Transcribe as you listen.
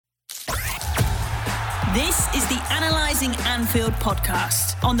This is the Analysing Anfield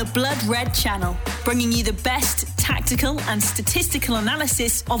podcast on the Blood Red channel, bringing you the best tactical and statistical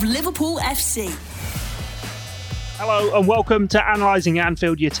analysis of Liverpool FC. Hello and welcome to Analysing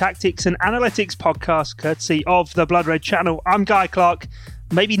Anfield, your tactics and analytics podcast courtesy of the Blood Red channel. I'm Guy Clark.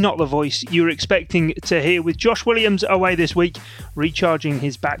 Maybe not the voice you were expecting to hear, with Josh Williams away this week, recharging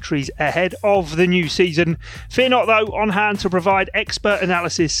his batteries ahead of the new season. Fear not, though, on hand to provide expert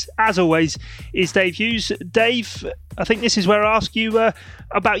analysis, as always, is Dave Hughes. Dave, I think this is where I ask you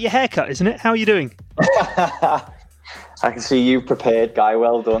about your haircut, isn't it? How are you doing? I can see you prepared, Guy.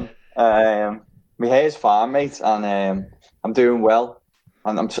 Well done. My hair's fine, mate, and I'm doing well.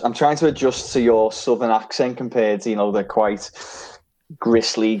 And I'm trying to adjust to your southern accent compared to, the quite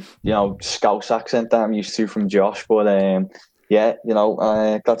gristly, Scouse accent that I'm used to from Josh. But glad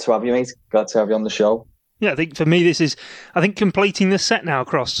to have you, mate. Glad to have you on the show. Yeah, I think for me, this is, completing the set now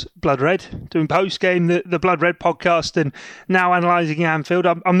across Blood Red, doing post-game, the Blood Red podcast, and now analysing Anfield.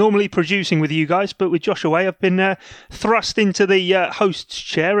 I'm normally producing with you guys, but with Josh away, I've been thrust into the host's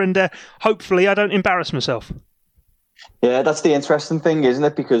chair, and hopefully I don't embarrass myself. Yeah, that's the interesting thing, isn't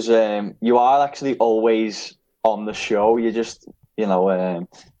it? Because you are actually always on the show. You're just, a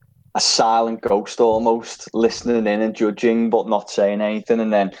silent ghost almost, listening in and judging, but not saying anything.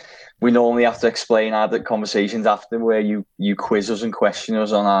 And then we normally have to explain our conversations after, where you quiz us and question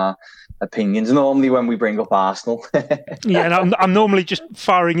us on our opinions, normally when we bring up Arsenal. Yeah, and I'm normally just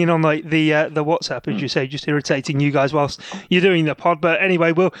firing in on the WhatsApp, as you say, just irritating you guys whilst you're doing the pod. But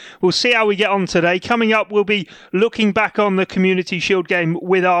anyway, we'll see how we get on today. Coming up, we'll be looking back on the Community Shield game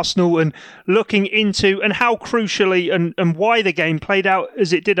with Arsenal and looking into and how crucially and why the game played out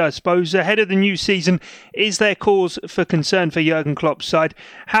as it did, I suppose, ahead of the new season. Is there cause for concern for Jurgen Klopp's side?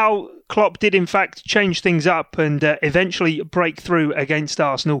 How Klopp did in fact change things up and eventually break through against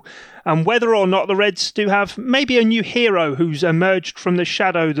Arsenal, and whether or not the Reds do have maybe a new hero who's emerged from the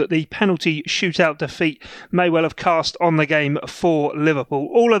shadow that the penalty shootout defeat may well have cast on the game for Liverpool.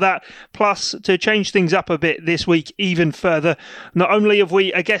 All of that, plus to change things up a bit this week even further, not only have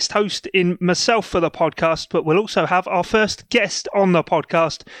we a guest host in myself for the podcast, but we'll also have our first guest on the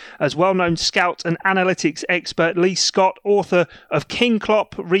podcast as well-known scout and analytics expert Lee Scott, author of King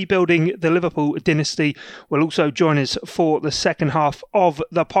Klopp, Rebuilding the Liverpool Dynasty, will also join us for the second half of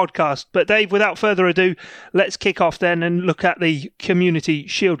the podcast. But Dave, without further ado, let's kick off then and look at the Community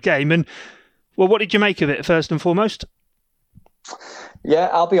Shield game. And, well, what did you make of it, first and foremost? Yeah,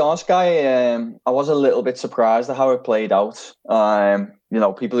 I'll be honest, Guy. I was a little bit surprised at how it played out.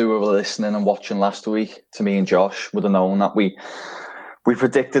 People who were listening and watching last week to me and Josh would have known that we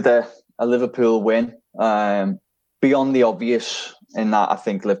predicted a Liverpool win. Beyond the obvious, in that I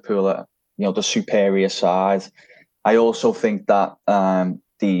think Liverpool are, the superior side. I also think that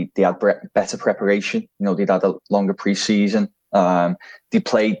they had better preparation. They'd had a longer pre-season. They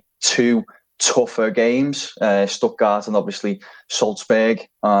played two tougher games, Stuttgart and obviously Salzburg,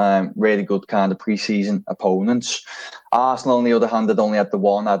 really good kind of pre-season opponents. Arsenal, on the other hand, had only had the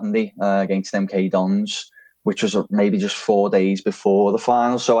one, hadn't they, against MK Dons, which was maybe just 4 days before the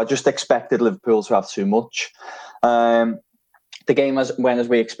final. So I just expected Liverpool to have too much. The game went as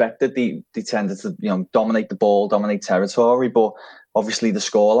we expected. They tended to, dominate the ball, dominate territory, but obviously the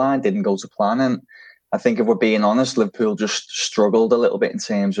scoreline didn't go to plan. And I think, if we're being honest, Liverpool just struggled a little bit in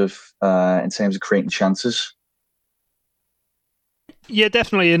terms of creating chances. Yeah,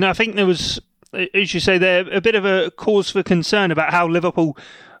 definitely. And I think there was, as you say, there a bit of a cause for concern about how Liverpool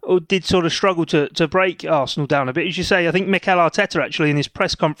did sort of struggle to break Arsenal down a bit. As you say, I think Mikel Arteta actually in his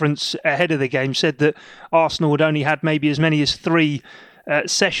press conference ahead of the game said that Arsenal had only had maybe as many as 3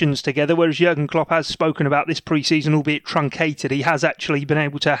 sessions together, whereas Jurgen Klopp has spoken about this pre-season, albeit truncated. He has actually been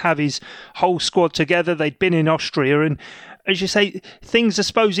able to have his whole squad together. They'd been in Austria, and as you say, things, I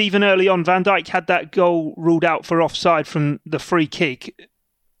suppose, even early on, Van Dijk had that goal ruled out for offside from the free kick.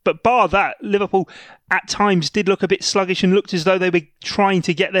 But bar that, Liverpool at times did look a bit sluggish and looked as though they were trying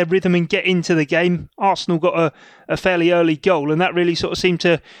to get their rhythm and get into the game. Arsenal got a fairly early goal, and that really sort of seemed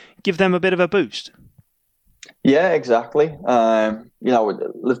to give them a bit of a boost. Yeah, exactly.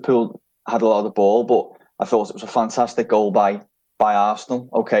 Liverpool had a lot of the ball, but I thought it was a fantastic goal by Arsenal.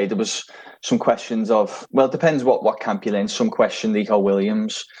 Okay, there was some questions of, well, it depends what camp you're in. Some question Nico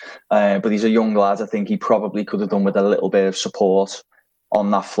Williams, but he's a young lad. I think he probably could have done with a little bit of support on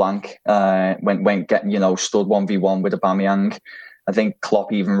that flank when getting, stood 1v1 with Aubameyang. I think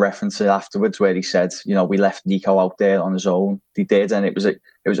Klopp even referenced it afterwards, where he said, we left Nico out there on his own. He did, and it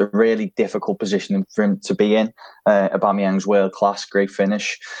was a really difficult position for him to be in. Aubameyang's world class, great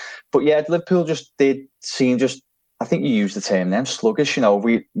finish. But yeah, Liverpool just did seem just I think you used the term then, sluggish. You know,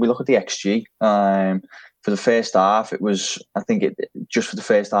 we look at the XG for the first half. It was, I think, just for the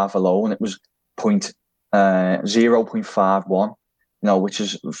first half alone, it was 0.51. You know, which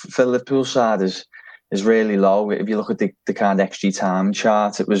is for the Liverpool side is really low. If you look at the kind of XG time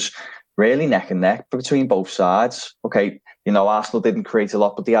chart, it was really neck and neck between both sides. Okay, you know, Arsenal didn't create a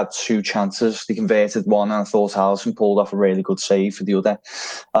lot, but they had 2 chances. They converted one, and I thought Alisson pulled off a really good save for the other.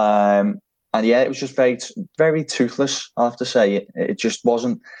 And yeah, it was just very, very toothless. I have to say, it just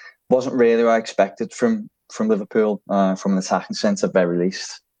wasn't really what I expected from Liverpool, from an attacking sense at very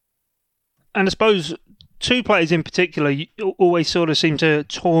least. And I suppose 2 players in particular always sort of seem to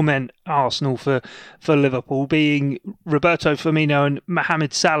torment Arsenal for Liverpool, being Roberto Firmino and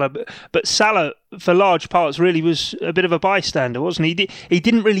Mohamed Salah. But Salah, for large parts, really was a bit of a bystander, wasn't he? He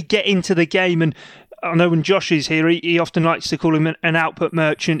didn't really get into the game, and I know when Josh is here, he often likes to call him an output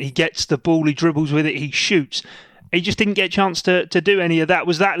merchant. He gets the ball, he dribbles with it, he shoots. He just didn't get a chance to do any of that.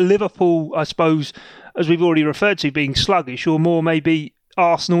 Was that Liverpool, I suppose, as we've already referred to, being sluggish, or more maybe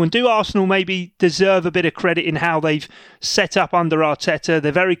Arsenal? And do Arsenal maybe deserve a bit of credit in how they've set up under Arteta?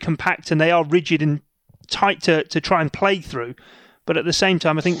 They're very compact and they are rigid and tight to try and play through. But at the same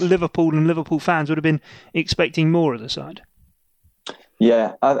time, I think Liverpool and Liverpool fans would have been expecting more of the side.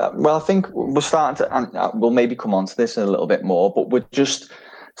 Yeah, well, I think we're starting to, and we'll maybe come on to this a little bit more, but we're just,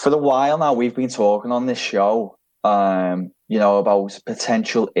 for a while now, we've been talking on this show, you know, about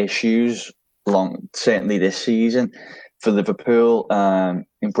potential issues, certainly this season, for Liverpool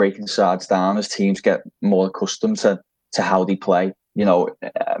in breaking sides down as teams get more accustomed to how they play. You know,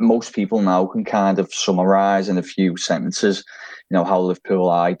 most people now can kind of summarise in a few sentences, you know, how Liverpool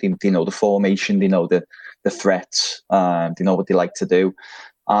are. They know the formation, they know the threats, they know what they like to do.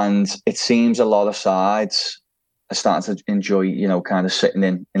 And it seems a lot of sides are starting to enjoy, you know, kind of sitting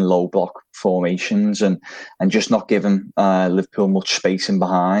in low block formations and just not giving Liverpool much space in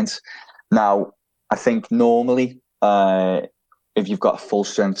behind. Now, I think normally, if you've got a full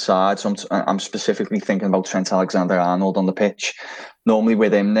strength side, so I'm specifically thinking about Trent Alexander-Arnold on the pitch. Normally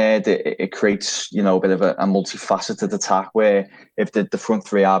with him there, it creates, you know, a bit of a multifaceted attack where if the front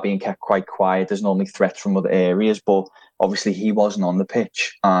 3 are being kept quite quiet, there's normally threats from other areas. But obviously he wasn't on the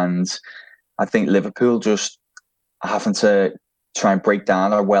pitch, and I think Liverpool just having to try and break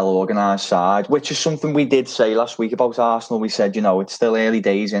down a well-organised side, which is something we did say last week about Arsenal. We said, you know, it's still early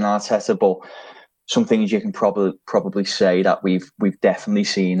days in Arteta, but some things you can probably say that we've definitely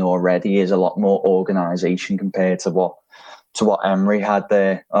seen already is a lot more organisation compared to what Emery had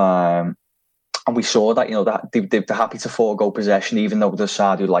there. And we saw that, you know, that they're happy to forego possession, even though the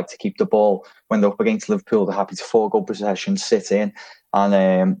side who like to keep the ball when they're up against Liverpool, they're happy to forego possession, sit in,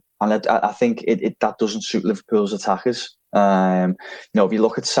 and I think that doesn't suit Liverpool's attackers. You know, if you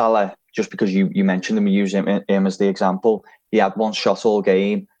look at Salah, just because you mentioned him, we use him as the example. He had 1 shot all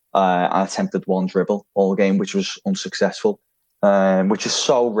game. And attempted 1 dribble all game, which was unsuccessful, which is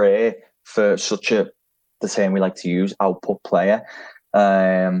so rare for such the term we like to use, output player.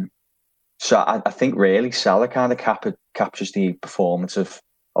 So I think really Salah kind of captures the performance of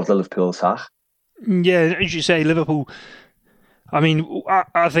the Liverpool attack. Yeah, as you say, Liverpool, I mean,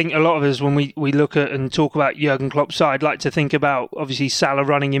 I think a lot of us, when we look at and talk about Jurgen Klopp's side, like to think about, obviously, Salah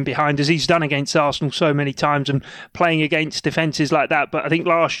running in behind, as he's done against Arsenal so many times and playing against defences like that. But I think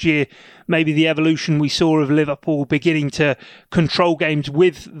last year, maybe the evolution we saw of Liverpool beginning to control games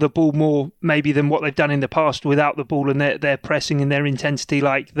with the ball more maybe than what they've done in the past without the ball, and their pressing and their intensity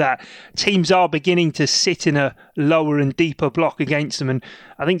like that. Teams are beginning to sit in a lower and deeper block against them. And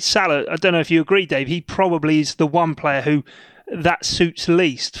I think Salah, I don't know if you agree, Dave, he probably is the one player who that suits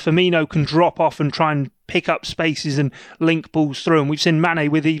least. Firmino can drop off and try and pick up spaces and link balls through. And we've seen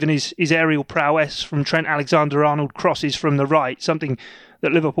Mane with even his aerial prowess from Trent Alexander-Arnold crosses from the right, something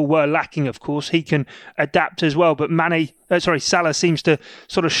that Liverpool were lacking, of course. He can adapt as well. But Salah seems to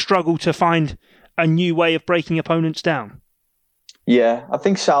sort of struggle to find a new way of breaking opponents down. Yeah, I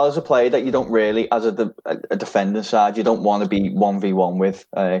think Salah's a player that you don't really, as a defender side, you don't want to be 1v1 with,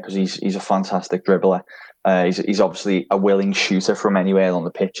 because he's a fantastic dribbler. He's obviously a willing shooter from anywhere on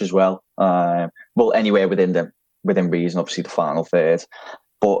the pitch as well. Well, anywhere within reason, obviously the final third.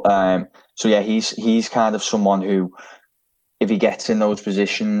 But so yeah, he's kind of someone who, if he gets in those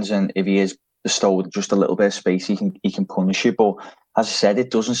positions and if he is bestowed just a little bit of space, he can punish you. But as I said, it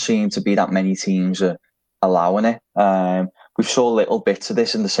doesn't seem to be that many teams are allowing it. We saw little bits of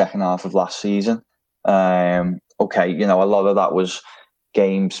this in the second half of last season. Okay, you know, a lot of that was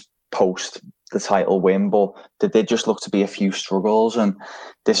games post the title win, but there did just look to be a few struggles, and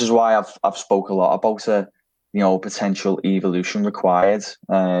this is why I've spoke a lot about potential evolution required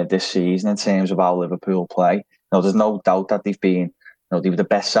this season in terms of how Liverpool play. there's no doubt that they were the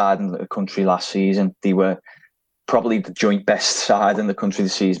best side in the country last season. They were probably the joint best side in the country the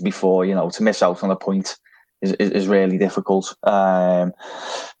season before. To miss out on a point is really difficult.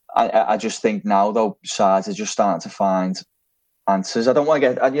 I just think now, though, sides are just starting to find answers. I don't want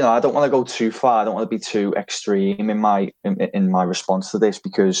to go too far. I don't want to be too extreme in my response to this,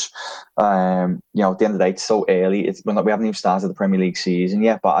 because at the end of the day, it's so early. We haven't even started the Premier League season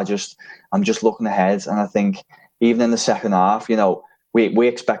yet. But I'm just looking ahead, and I think even in the second half, we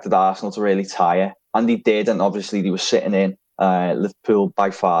expected Arsenal to really tire, and they did. And obviously, they were sitting in. Liverpool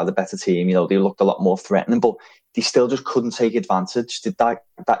by far the better team. They looked a lot more threatening, but they still just couldn't take advantage. Did that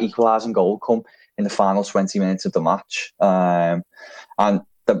equalising goal come in the final 20 minutes of the match? And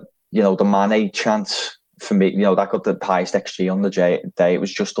the Mane chance, for me, that got the highest XG on the day. It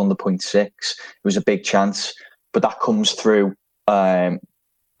was just under 0.6. It was a big chance, but that comes through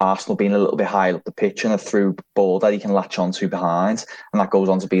Arsenal being a little bit higher up the pitch and a through ball that he can latch onto behind, and that goes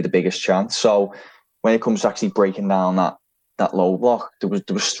on to be the biggest chance. So when it comes to actually breaking down that low block, there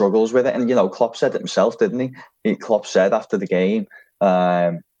was struggles with it, and Klopp said it himself, didn't he? Klopp said after the game,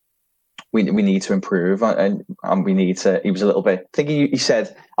 we need to improve, and we need to. He was a little bit. I think he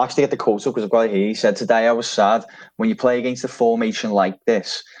said, actually, get the quote up because I've got it here. He said, "Today I was sad when you play against a formation like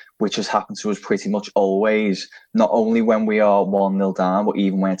this, which has happened to us pretty much always. Not only when we are 1-0 down, but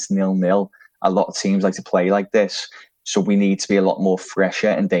even when it's 0-0. A lot of teams like to play like this." So we need to be a lot more fresher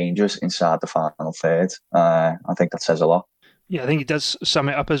and dangerous inside the final third. I think that says a lot. Yeah, I think it does sum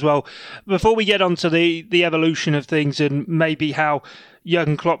it up as well. Before we get on to the evolution of things and maybe how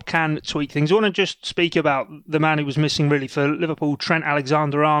Jurgen Klopp can tweak things, I want to just speak about the man who was missing really for Liverpool, Trent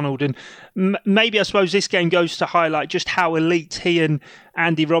Alexander-Arnold. And maybe I suppose this game goes to highlight just how elite he and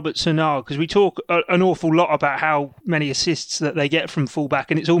Andy Robertson are, because we talk an awful lot about how many assists that they get from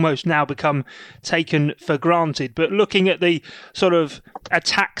fullback, and it's almost now become taken for granted. But looking at the sort of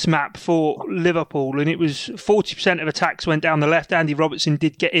attacks map for Liverpool, and it was 40% of attacks went down the left. Andy Robertson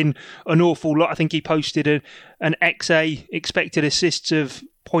did get in an awful lot. I think he posted an XA, expected assists, of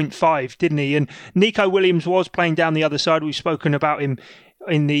 0.5, didn't he? And Nico Williams was playing down the other side. We've spoken about him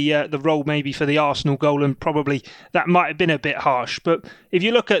in the role maybe for the Arsenal goal, and probably that might have been a bit harsh. But if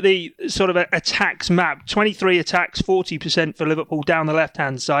you look at the sort of attacks map, 23 attacks, 40% for Liverpool down the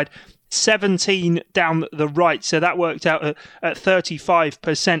left-hand side, 17 down the right, so that worked out at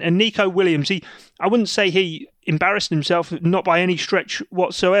 35%. And Nico Williams, I wouldn't say he embarrassed himself, not by any stretch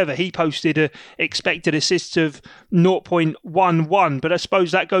whatsoever. He posted a expected assists of 0.11, but I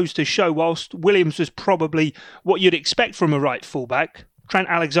suppose that goes to show, whilst Williams was probably what you'd expect from a right fullback, Trent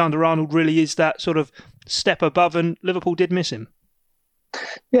Alexander-Arnold really is that sort of step above, and Liverpool did miss him.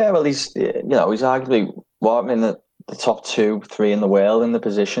 Yeah, well, he's arguably in the top 2-3 in the world in the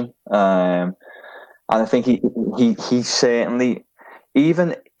position, and I think he certainly,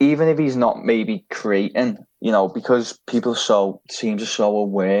 even if he's not maybe creating, because teams are so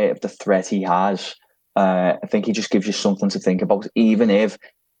aware of the threat he has. I think he just gives you something to think about. Even if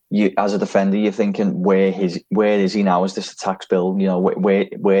you, as a defender, you're thinking, where is he now as this attack's built?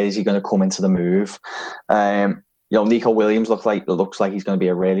 Where is he going to come into the move? Nico Williams looks like he's going to be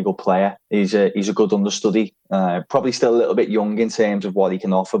a really good player. He's a good understudy. Probably still a little bit young in terms of what he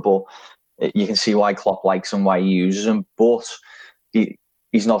can offer, but you can see why Klopp likes him, why he uses him. But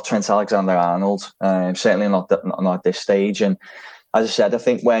he's not Trent Alexander-Arnold. Certainly not at this stage. And as I said, I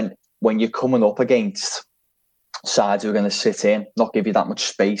think when you're coming up against sides who are going to sit in, not give you that much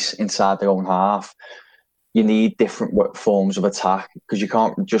space inside their own half, you need different forms of attack, because you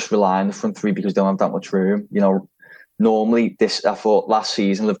can't just rely on the front three because they don't have that much room. Normally, I thought last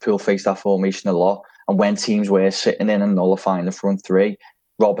season Liverpool faced that formation a lot, and when teams were sitting in and nullifying the front three,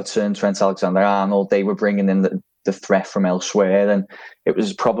 Robertson, Trent Alexander-Arnold, they were bringing in the threat from elsewhere, and it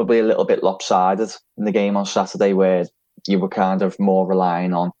was probably a little bit lopsided in the game on Saturday, where you were kind of more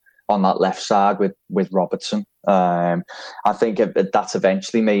relying on that left side with Robertson. I think that's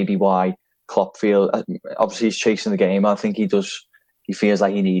eventually maybe why Klopp obviously he's chasing the game. I think he feels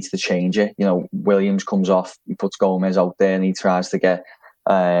like he needs to change it. Williams comes off, he puts Gomez out there, and he tries to get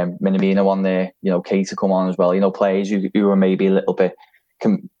Minamino on there. Keita come on as well. Players who are maybe a little bit,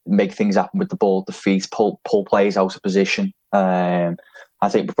 can make things happen with the ball at the feet, pull players out of position. I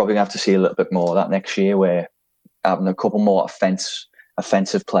think we're probably going to have to see a little bit more of that next year, where having a couple more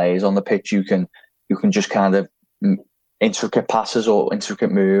offensive players on the pitch, you can just kind of intricate passes or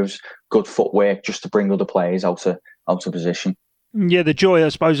intricate moves, good footwork, just to bring other players out of position. Yeah, the joy, I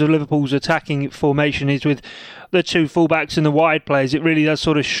suppose, of Liverpool's attacking formation is with the two fullbacks and the wide players. It really does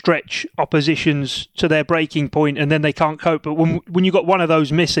sort of stretch oppositions to their breaking point, and then they can't cope. But when you've got one of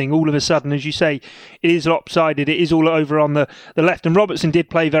those missing, all of a sudden, as you say, it is lopsided. It is all over on the left. And Robertson did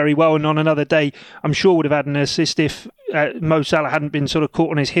play very well, and on another day, I'm sure would have had an assist if Mo Salah hadn't been sort of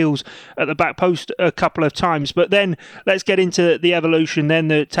caught on his heels at the back post a couple of times. But then let's get into the evolution, then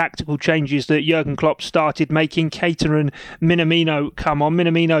the tactical changes that Jurgen Klopp started making. Keita and Minamino come on.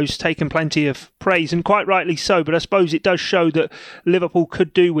 Minamino's taken plenty of praise, and quite rightly so, but I suppose it does show that Liverpool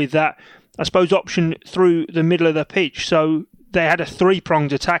could do with that, I suppose, option through the middle of the pitch. So they had a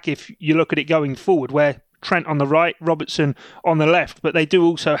three-pronged attack if you look at it going forward, where Trent on the right, Robertson on the left, but they do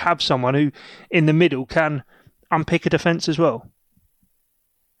also have someone who in the middle can unpick a defence as well.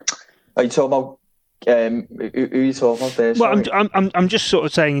 Are you talking about who are you talking about there? Well, I'm just sort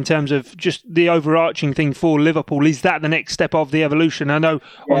of saying in terms of just the overarching thing for Liverpool. Is that the next step of the evolution? I know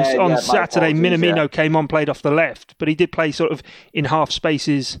on Saturday Minamino came on, played off the left, but he did play sort of in half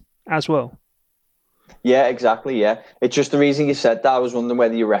spaces as well. Yeah, exactly. Yeah, it's just the reason you said that. I was wondering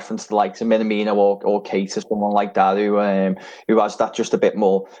whether you referenced the likes of Minamino or Keita, someone like that who has that just a bit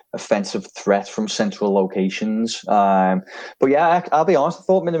more offensive threat from central locations. But yeah, I'll be honest. I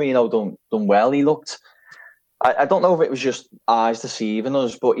thought Minamino done well. He looked. I don't know if it was just eyes deceiving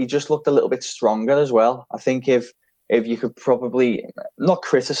us, but he just looked a little bit stronger as well. I think if you could probably not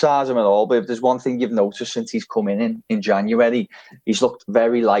criticise him at all, but if there's one thing you've noticed since he's come in January, he's looked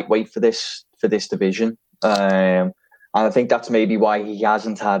very lightweight for this division. And I think that's maybe why he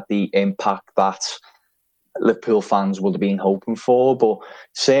hasn't had the impact that Liverpool fans would have been hoping for. But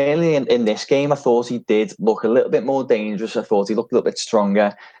certainly in this game, I thought he did look a little bit more dangerous. I thought he looked a little bit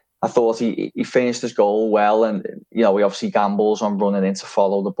stronger. I thought he finished his goal well, and he obviously gambles on running in to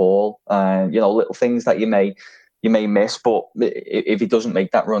follow the ball. Little things that you may miss, but if he doesn't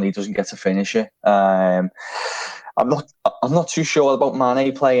make that run, he doesn't get to finish it. I'm not too sure about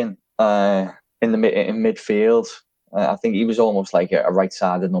Mane playing in midfield. I think he was almost like a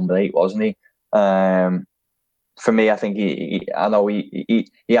right-sided number 8, wasn't he? For me, I think he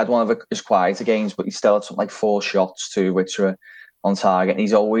had one of his quieter games, but he still had something like 4 shots too, which were on target. And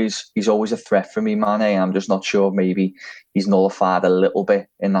he's always a threat for me, Mane. And I'm just not sure. Maybe he's nullified a little bit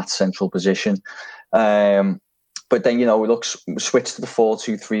in that central position. But then we switched to the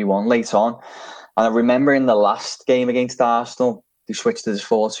 4-2-3-1 late on, and I remember in the last game against Arsenal, they switched to this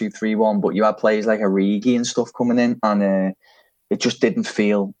 4-2-3-1, but you had players like Origi and stuff coming in, and it just didn't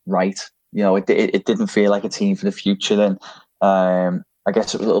feel right. It didn't feel like a team for the future. Then I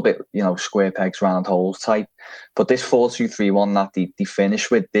guess it was a little bit, square pegs, round holes type. But this 4-2-3-1 that they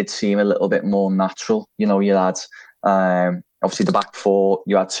finished with did seem a little bit more natural. You had obviously the back 4,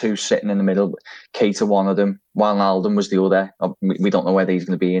 you had 2 sitting in the middle, Keita one of them, Wijnaldum was the other. We don't know whether he's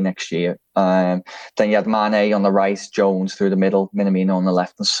going to be here next year. Then you had Mane on the right, Jones through the middle, Minamino on the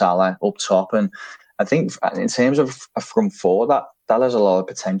left, and Salah up top. And I think in terms of a front 4, that has a lot of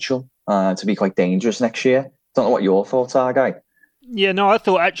potential to be quite dangerous next year. Don't know what your thoughts are, Guy. Yeah, no, I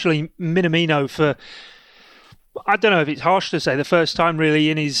thought actually Minamino for... I don't know if it's harsh to say, the first time really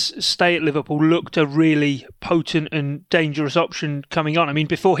in his stay at Liverpool looked a really potent and dangerous option coming on. I mean,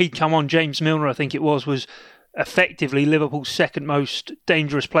 before he'd come on, James Milner, I think it was effectively Liverpool's second most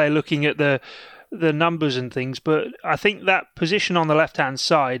dangerous player looking at the numbers and things. But I think that position on the left-hand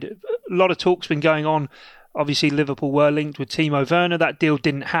side, a lot of talk's been going on. Obviously, Liverpool were linked with Timo Werner. That deal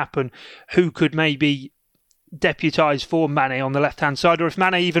didn't happen. Who could maybe deputise for Mane on the left-hand side, or if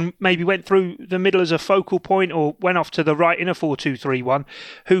Mane even maybe went through the middle as a focal point or went off to the right in a 4-2-3-1,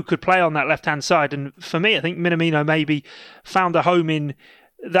 who could play on that left-hand side? And for me, I think Minamino maybe found a home in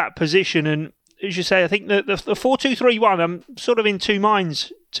that position. And as you say, I think the 4-2-3-1, I'm sort of in two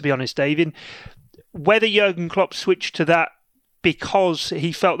minds, to be honest, Dave, in whether Jurgen Klopp switched to that because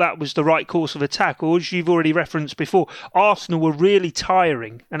he felt that was the right course of attack, or as you've already referenced before, Arsenal were really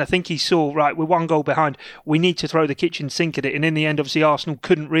tiring, and I think he saw, right, we're 1 goal behind, we need to throw the kitchen sink at it, and in the end, obviously, Arsenal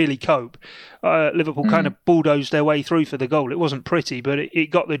couldn't really cope. Liverpool kind of bulldozed their way through for the goal. It wasn't pretty, but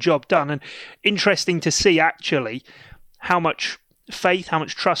it got the job done, and interesting to see, actually, how much faith, how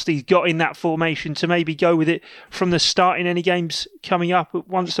much trust he's got in that formation to maybe go with it from the start in any games coming up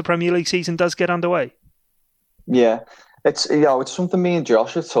once the Premier League season does get underway. Yeah. It's it's something me and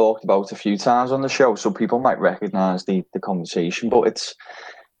Josh have talked about a few times on the show, so people might recognise the conversation. But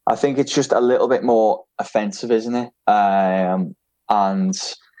I think it's just a little bit more offensive, isn't it? And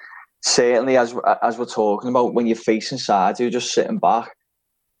certainly, as we're talking about, when you're facing sides who are just sitting back,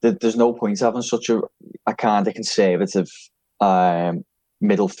 there's no point having such a kind of conservative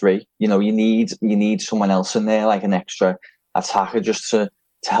middle 3. You need someone else in there, like an extra attacker just to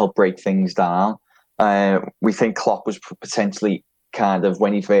help break things down. We think Klopp was potentially kind of,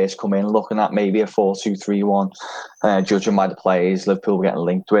 when he first come in, looking at maybe a 4-2-3-1, judging by the players Liverpool were getting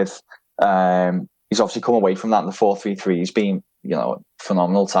linked with. He's obviously come away from that in the 4-3-3. He's been, a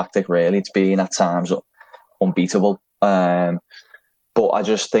phenomenal tactic, really. It's been at times unbeatable. But I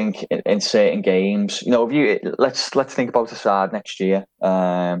just think in certain games, let's think about the side next year.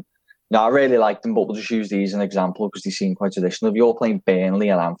 I really like them, but we'll just use these as an example because they seem quite traditional. If you're playing Burnley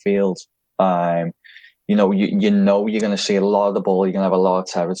at Anfield, you're going to see a lot of the ball. You're going to have a lot of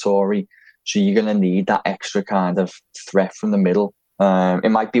territory, so you're going to need that extra kind of threat from the middle.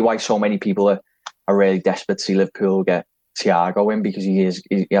 It might be why so many people are really desperate to see Liverpool get Thiago in, because he has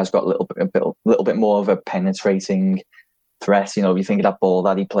got a little bit more of a penetrating threat. You think of that ball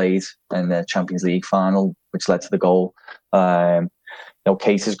that he played in the Champions League final, which led to the goal.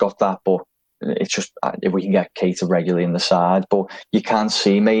 Keita's got that, but it's just if we can get Keita regularly in the side. But you can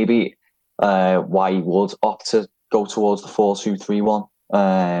see maybe why he would opt to go towards the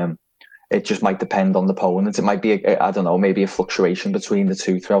 4-2-3-1. It just might depend on the opponent. It might be, maybe a fluctuation between the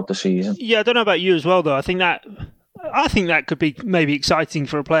two throughout the season. Yeah, I don't know about you as well, though. I think that could be maybe exciting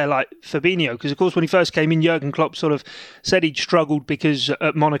for a player like Fabinho, because of course when he first came in, Jurgen Klopp sort of said he'd struggled because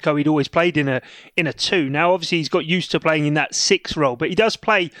at Monaco he'd always played in a 2. Now obviously he's got used to playing in that 6 role, but he does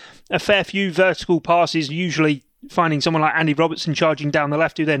play a fair few vertical passes, usually finding someone like Andy Robertson charging down the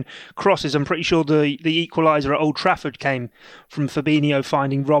left who then crosses. I'm pretty sure the equaliser at Old Trafford came from Fabinho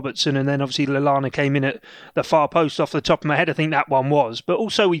finding Robertson, and then obviously Lallana came in at the far post. Off the top of my head, I think that one was. But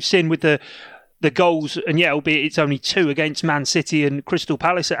also we've seen with the goals, and albeit it's only 2 against Man City and Crystal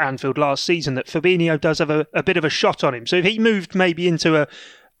Palace at Anfield last season, that Fabinho does have a bit of a shot on him. So if he moved maybe into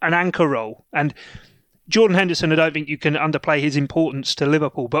an anchor role, and Jordan Henderson, I don't think you can underplay his importance to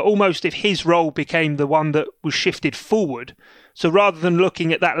Liverpool, but almost if his role became the one that was shifted forward, so rather than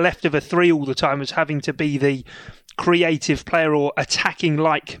looking at that left of a 3 all the time as having to be the creative player or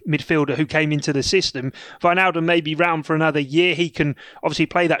attacking-like midfielder who came into the system, Wijnaldum may be round for another year. He can obviously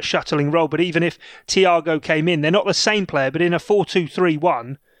play that shuttling role, but even if Thiago came in, they're not the same player, but in a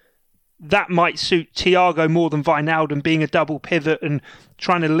 4-2-3-1, that might suit Thiago more than Wijnaldum, being a double pivot and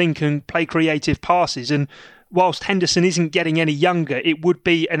trying to link and play creative passes. And whilst Henderson isn't getting any younger, it would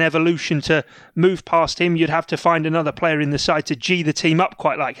be an evolution to move past him. You'd have to find another player in the side to G the team up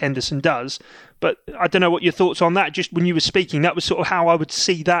quite like Henderson does. But I don't know what your thoughts on that. Just when you were speaking, that was sort of how I would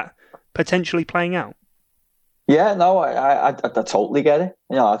see that potentially playing out. Yeah, no, I totally get it.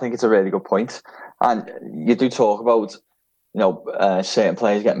 I think it's a really good point. And you do talk about certain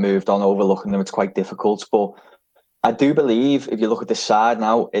players get moved on, overlooking them. It's quite difficult, but I do believe if you look at this side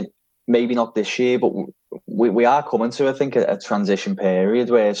now, it maybe not this year, but we are coming to, I think, a transition period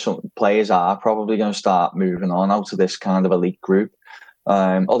where some players are probably going to start moving on out of this kind of elite group.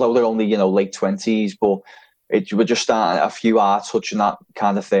 Although they're only late 20s, but we're just starting. A few are touching that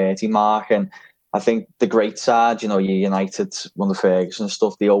kind of 30 mark, and I think the great side, your United, under Ferguson and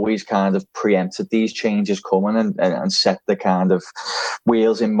stuff, they always kind of preempted these changes coming and set the kind of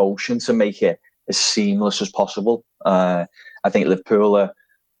wheels in motion to make it as seamless as possible. I think Liverpool are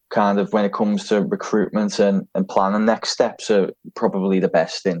kind of, when it comes to recruitment and planning next steps, are probably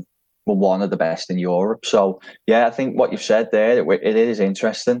one of the best in Europe. So, yeah, I think what you've said there, it is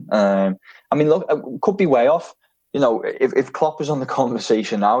interesting. Look, it could be way off. If Klopp was on the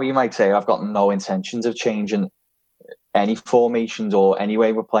conversation now, you might say, I've got no intentions of changing any formations or any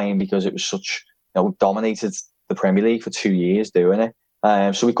way we're playing, because it was such, dominated the Premier League for 2 years doing it.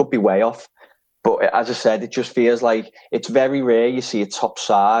 So we could be way off. But as I said, it just feels like it's very rare you see a top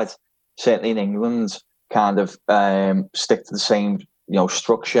side, certainly in England, kind of stick to the same,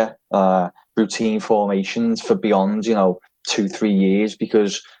 structure, routine formations for beyond, 2-3 years,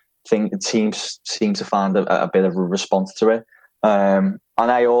 because teams seem to find a bit of a response to it. And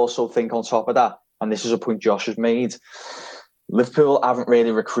I also think on top of that, and this is a point Josh has made, Liverpool haven't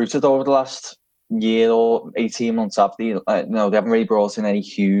really recruited over the last year or 18 months, have they? They haven't really brought in any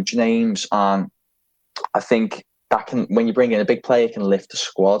huge names. And I think that can, when you bring in a big player, it can lift the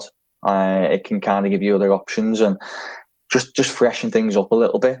squad. It can kind of give you other options and just freshen things up a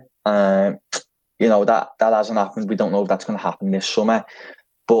little bit. That hasn't happened. We don't know if that's going to happen this summer.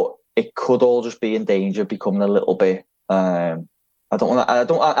 But it could all just be in danger of becoming a little bit. I'm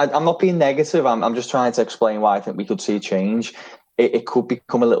not being negative. I'm just trying to explain why I think we could see a change. It could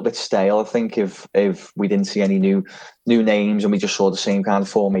become a little bit stale, I think, if we didn't see any new names and we just saw the same kind of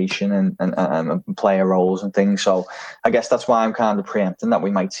formation and player roles and things. So I guess that's why I'm kind of preempting that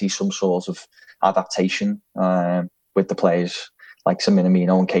we might see some sort of adaptation with the players like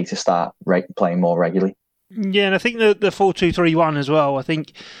Minamino and Keita start playing more regularly. Yeah, and I think the 4-2-3-1 as well.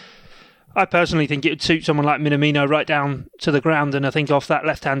 I personally think it would suit someone like Minamino right down to the ground, and I think off that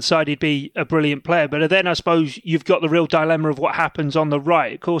left-hand side he'd be a brilliant player. But then I suppose you've got the real dilemma of what happens on the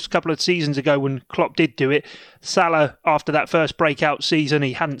right. Of course, a couple of seasons ago when Klopp did do it, Salah, after that first breakout season,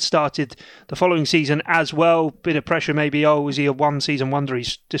 he hadn't started the following season as well. Bit of pressure maybe, was he a one-season wonder?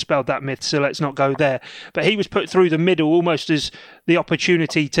 He's dispelled that myth, so let's not go there. But he was put through the middle almost as the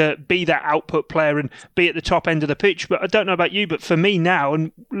opportunity to be that output player and be at the top end of the pitch. But I don't know about you, but for me now,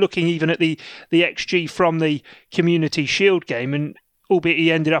 and looking even at the XG from the Community Shield game, and albeit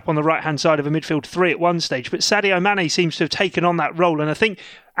he ended up on the right-hand side of a midfield three at one stage, but Sadio Mane seems to have taken on that role. And I think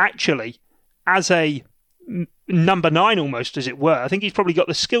actually, as a number 9 almost, as it were, I think he's probably got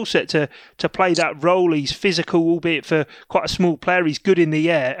the skill set to play that role. He's physical, albeit for quite a small player. He's good in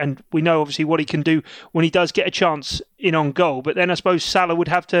the air, and we know obviously what he can do when he does get a chance in on goal. But then I suppose Salah would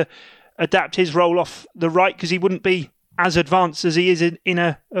have to adapt his role off the right because he wouldn't be as advanced as he is in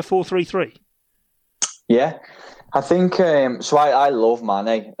a 4-3-3. Yeah, I think so. I love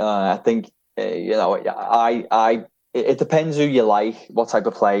Mane. I think it depends who you like, what type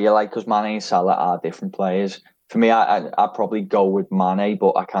of player you like, because Mane and Salah are different players. For me, I'd probably go with Mane,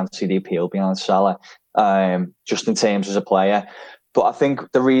 but I can't see the appeal behind Salah, just in terms as a player. But I think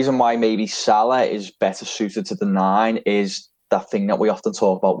the reason why maybe Salah is better suited to the 9 is that thing that we often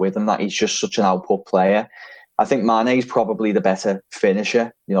talk about with him, that he's just such an output player. I think Mane is probably the better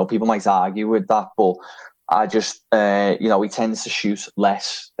finisher. People might argue with that, but I just, he tends to shoot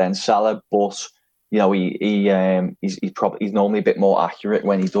less than Salah, but he's normally a bit more accurate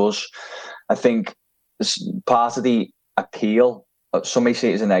when he does. I think part of the appeal, some may see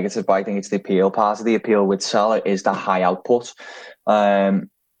it as a negative, but I think it's the appeal. Part of the appeal with Salah is the high output. So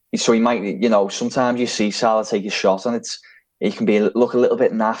he might, sometimes you see Salah take a shot and he can look a little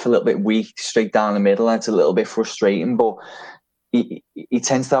bit naff, a little bit weak, straight down the middle, and it's a little bit frustrating. But he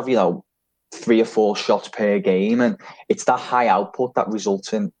tends to have, 3 or 4 shots per game, and it's that high output that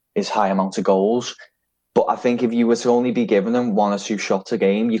results in his high amount of goals. But I think if you were to only be giving him 1 or 2 shots a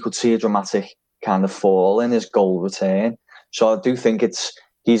game, you could see a dramatic kind of fall in his goal return. So I do think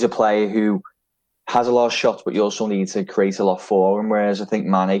he's a player who has a lot of shots, but you also need to create a lot for him. Whereas I think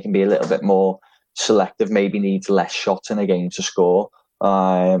Mane can be a little bit more selective, maybe needs less shots in a game to score.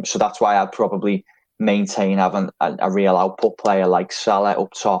 So that's why I'd probably maintain having a real output player like Salah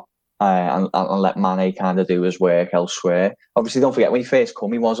up top. And let Mane kind of do his work elsewhere. Obviously, don't forget, when he first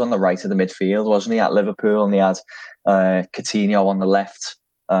came, he was on the right of the midfield, wasn't he, at Liverpool? And he had Coutinho on the left.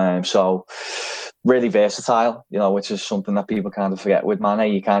 So, really versatile, which is something that people kind of forget with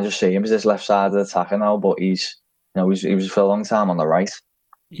Mane. You can't just see him as this left side of the attacker now, but he was for a long time on the right.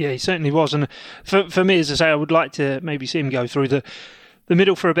 Yeah, he certainly was. And for me, as I say, I would like to maybe see him go through the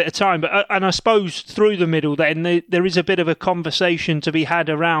middle for a bit of time. And I suppose through the middle then there is a bit of a conversation to be had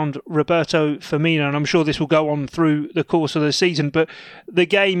around Roberto Firmino, and I'm sure this will go on through the course of the season. But the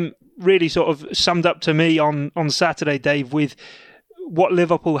game really sort of summed up to me on Saturday, Dave, with what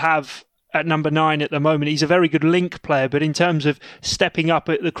Liverpool have at number 9 at the moment. He's a very good link player, but in terms of stepping up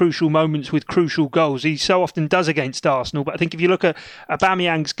at the crucial moments with crucial goals, he so often does against Arsenal. But I think if you look at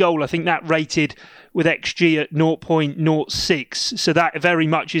Aubameyang's goal, I think that rated with XG at 0.06. So that very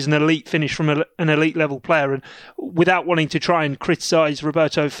much is an elite finish from an elite level player. And without wanting to try and criticise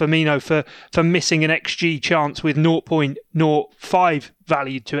Roberto Firmino for missing an XG chance with 0.05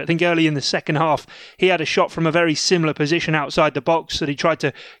 valued to it, I think early in the second half, he had a shot from a very similar position outside the box that he tried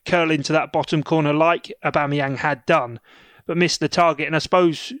to curl into that bottom corner like Aubameyang had done, but missed the target. And I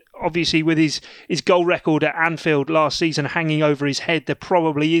suppose, obviously, with his goal record at Anfield last season hanging over his head, there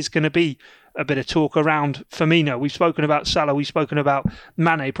probably is going to be a bit of talk around Firmino. We've spoken about Salah, we've spoken about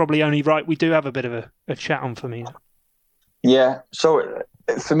Mane, probably only right we do have a bit of a chat on Firmino. Yeah, so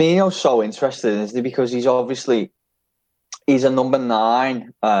Firmino's so interesting, isn't he? Because he's a number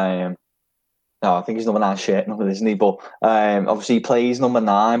 9. No, I think he's number 9 shirt number, isn't he? But obviously he plays number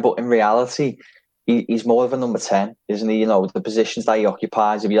 9, but in reality, he's more of a number 10, isn't he? The positions that he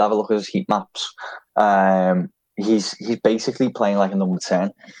occupies, if you have a look at his heat maps, he's basically playing like a number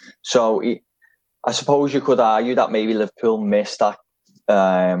 10. So I suppose you could argue that maybe Liverpool missed that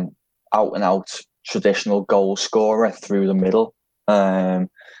out-and-out traditional goal scorer through the middle,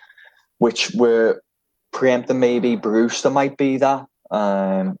 which were preempting maybe Brewster might be that.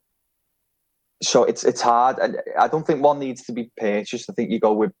 So it's hard. I don't think one needs to be purchased. I think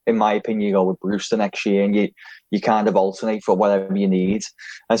in my opinion, you go with Brewster next year, and you kind of alternate for whatever you need.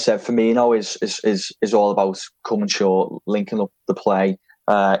 I said Firmino is all about coming short, linking up the play.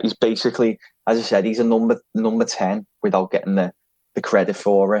 He's basically, as I said, he's a number 10 without getting the credit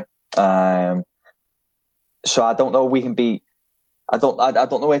for it. So I don't know if we can be. I don't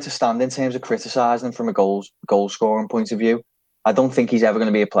know where to stand in terms of criticising him from a goal scoring point of view. I don't think he's ever going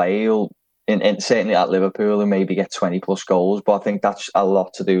to be a player who'll, certainly at Liverpool, and maybe get 20 plus goals. But I think that's a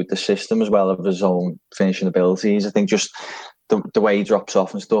lot to do with the system as well as his own finishing abilities. I think just the way he drops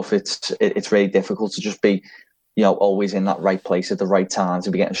off and stuff, it's really difficult to just be, always in that right place at the right time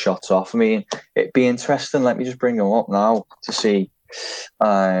to be getting shots off. I mean, it'd be interesting. Let me just bring him up now to see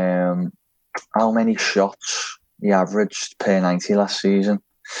how many shots he averaged per 90 last season,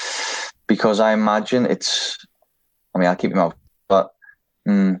 because I imagine I'll keep him out, but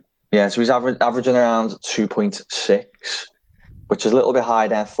so he's averaging around 2.6, which is a little bit high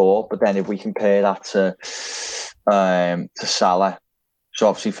there for. But then if we compare that to Salah, so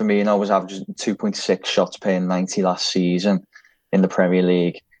obviously Firmino was averaging 2.6 shots per 90 last season in the Premier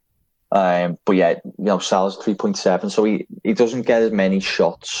League. But yeah, Salah's 3.7, so he doesn't get as many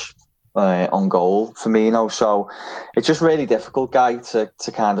shots on goal, Firmino. So it's just really difficult, Guy, to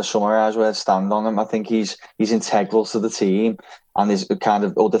kind of summarise where to stand on him. I think he's integral to the team, and there's kind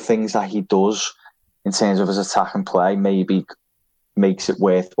of other things that he does in terms of his attack and play maybe makes it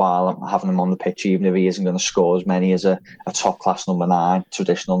worthwhile having him on the pitch, even if he isn't going to score as many as a top-class number 9,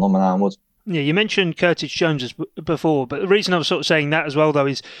 traditional number 9 would. Yeah, you mentioned Curtis Jones before, but the reason I was sort of saying that as well, though,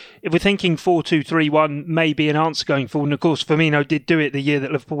 is if we're thinking 4-2-3-1 may be an answer going forward, and of course Firmino did do it the year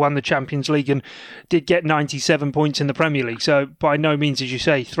that Liverpool won the Champions League and did get 97 points in the Premier League, so by no means, as you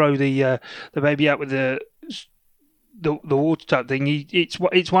say, throw the baby out with the water type thing.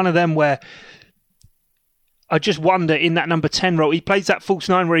 It's one of them where I just wonder, in that number 10 role, he plays that false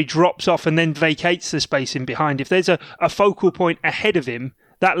 9 where he drops off and then vacates the space in behind. If there's a focal point ahead of him,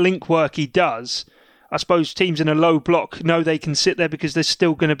 that link work he does, I suppose teams in a low block know they can sit there because there's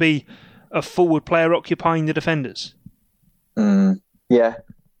still going to be a forward player occupying the defenders. Yeah.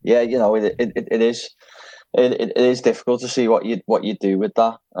 It is difficult to see what you do with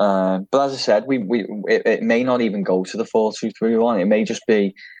that. But as I said, it may not even go to the 4-2-3-1. It may just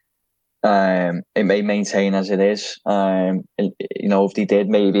be. It may maintain as it is. If they did,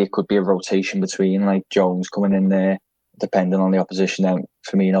 maybe it could be a rotation between like Jones coming in there, depending on the opposition, and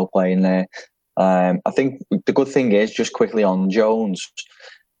Firmino playing there. I think the good thing is, just quickly on Jones,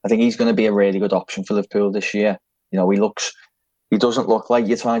 I think he's going to be a really good option for Liverpool this year. He doesn't look like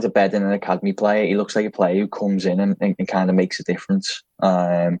you're trying to bed in an academy player. He looks like a player who comes in and kind of makes a difference.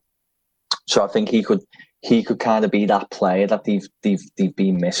 So I think he could kind of be that player that they've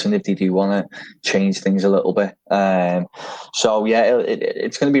been missing if they do want to change things a little bit. So yeah,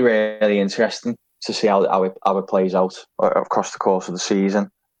 it's going to be really interesting to see how it plays out across the course of the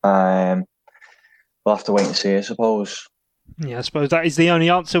season. We'll have to wait and see, I suppose. Yeah, I suppose that is the only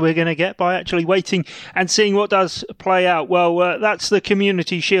answer we're going to get, by actually waiting and seeing what does play out. Well, that's the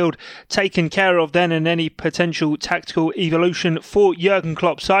Community Shield taken care of then, and any potential tactical evolution for Jurgen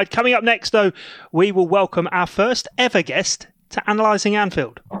Klopp's side. Coming up next, though, we will welcome our first ever guest to Analysing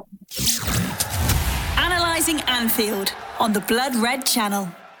Anfield. Analysing Anfield on the Blood Red Channel.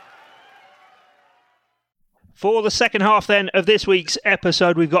 For the second half then of this week's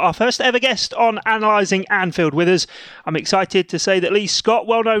episode, we've got our first ever guest on Analysing Anfield with us. I'm excited to say that Lee Scott,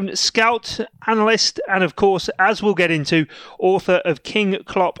 well-known scout, analyst, and of course, as we'll get into, author of King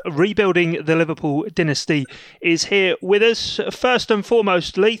Klopp, Rebuilding the Liverpool Dynasty, is here with us. First and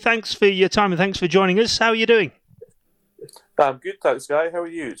foremost, Lee, thanks for your time and thanks for joining us. How are you doing? I'm good, thanks, Guy. How are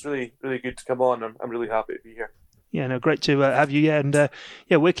you? It's really, really good to come on. I'm really happy to be here. Yeah, no, great to have you. Yeah, and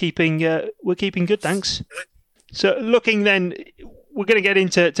we're keeping good, thanks. So looking then, we're going to get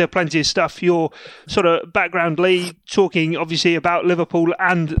into plenty of stuff. Your sort of background, Lee, talking obviously about Liverpool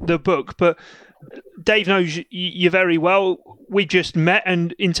and the book, but Dave knows you very well. We just met,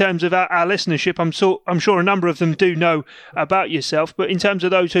 and in terms of our listenership, I'm sure a number of them do know about yourself. But in terms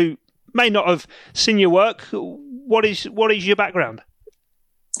of those who may not have seen your work, what is your background?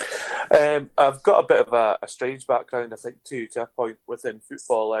 I've got a bit of a strange background, I think, to a point within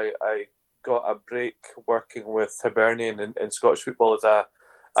football. I got a break working with Hibernian in Scottish football as a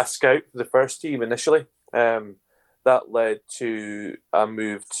scout for the first team initially. That led to a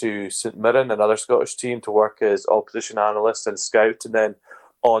move to St Mirren, another Scottish team, to work as opposition analyst and scout, and then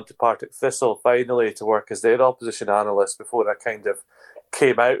on to Partick Thistle finally to work as their opposition analyst before I kind of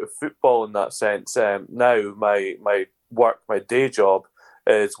came out of football in that sense. Now my work, my day job,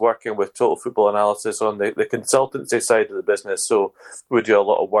 is working with Total Football Analysis on the consultancy side of the business. So we do a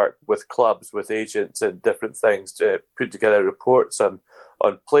lot of work with clubs, with agents and different things to put together reports on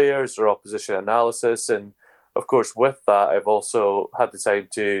players or opposition analysis. And of course, with that, I've also had the time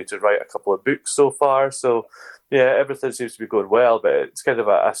to write a couple of books so far. So yeah, everything seems to be going well, but it's kind of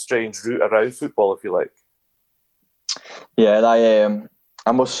a strange route around football, if you like. Yeah,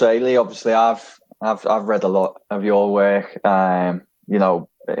 I must say, Lee. Obviously, I've read a lot of your work.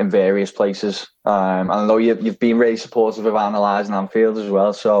 In various places. And I know you've been really supportive of analysing Anfield as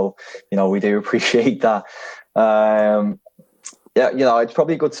well. So, we do appreciate that. It's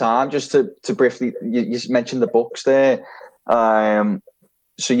probably a good time just to briefly. You mentioned the books there.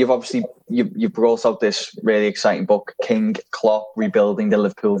 So you've obviously you brought out this really exciting book, King Klopp: Rebuilding the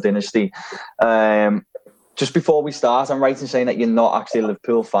Liverpool Dynasty. Just before we start, I'm right in saying that you're not actually a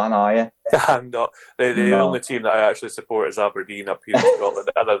Liverpool fan, are you? I'm not. The only team that I actually support is Aberdeen up here in Scotland.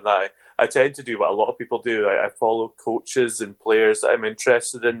 Other than that, I tend to do what a lot of people do. I follow coaches and players that I'm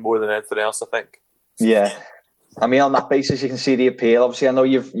interested in more than anything else, I think. Yeah. I mean, on that basis, you can see the appeal. Obviously, I know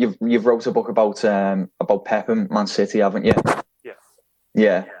you've wrote a book about Pep and Man City, haven't you?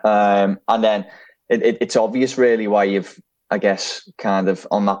 Yeah. And then it's obvious, really, why you've, I guess, kind of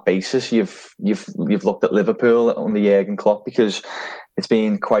on that basis, you've looked at Liverpool under Jurgen Klopp, because it's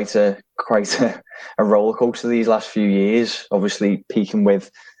been quite a roller coaster these last few years. Obviously, peaking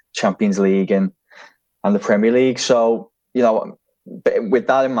with Champions League and the Premier League. So, with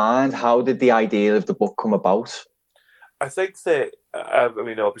that in mind, how did the idea of the book come about? I think that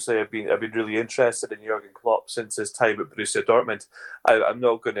obviously I've been really interested in Jurgen Klopp since his time at Borussia Dortmund. I'm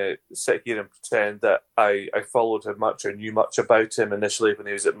not going to sit here and pretend that I followed him much or knew much about him initially when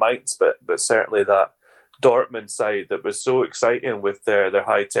he was at Mainz, but certainly that Dortmund side that was so exciting with their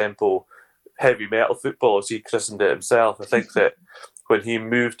high tempo, heavy metal football, as he christened it himself. I think that when he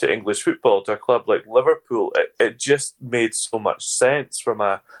moved to English football, to a club like Liverpool, it just made so much sense from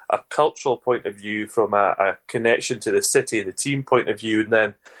a cultural point of view, from a connection to the city, the team point of view.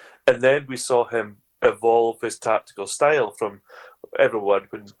 And then we saw him evolve his tactical style from everyone.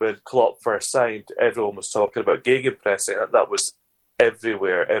 When Klopp first signed, everyone was talking about gegenpressing. That was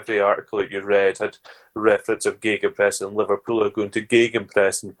everywhere. Every article that you read had reference of gegenpressing, and Liverpool are going to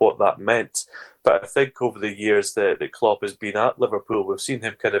gegenpress and what that meant. But I think over the years that Klopp has been at Liverpool, we've seen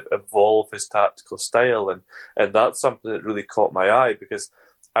him kind of evolve his tactical style, and that's something that really caught my eye, because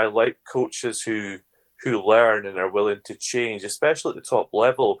I like coaches who learn and are willing to change, especially at the top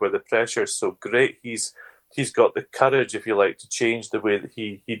level where the pressure is so great. He's got the courage, if you like, to change the way that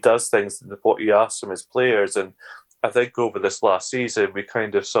he does things and what he asks from his players. And I think over this last season, we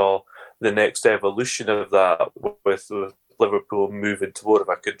kind of saw the next evolution of that with Liverpool moving to more of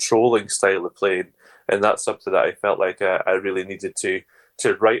a controlling style of playing. And that's something that I felt like I really needed to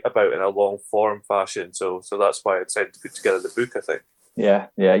write about in a long form fashion. So that's why I decided to put together the book, I think. Yeah.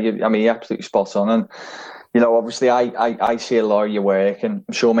 You're absolutely spot on. And, obviously I see a lot of your work, and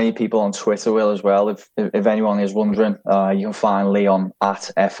I'm sure many people on Twitter will as well. If anyone is wondering, you can find Leon at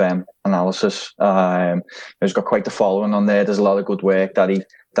FM Analysis. He's got quite the following on there. There's a lot of good work that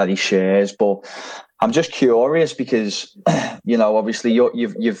he shares. But I'm just curious because, obviously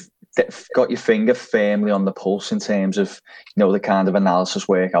you've got your finger firmly on the pulse in terms of, the kind of analysis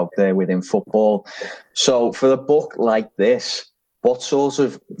work out there within football. So for a book like this, what sort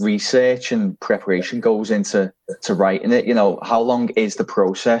of research and preparation goes into writing it? How long is the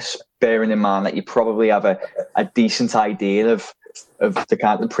process, bearing in mind that you probably have a decent idea of the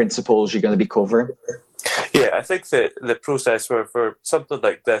kind of principles you're going to be covering? Yeah, I think that the process for something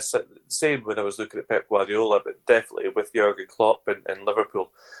like this, same when I was looking at Pep Guardiola, but definitely with Jurgen Klopp and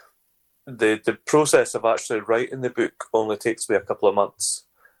Liverpool, the process of actually writing the book only takes me a couple of months.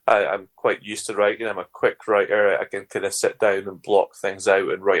 I'm quite used to writing. I'm a quick writer. I can kind of sit down and block things out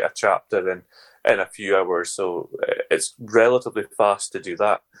and write a chapter in a few hours. So it's relatively fast to do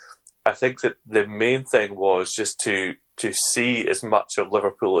that. I think that the main thing was just to see as much of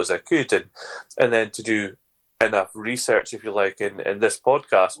Liverpool as I could, and then to do enough research, if you like. And this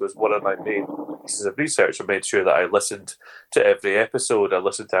podcast was one of my main pieces of research. I made sure that I listened to every episode. I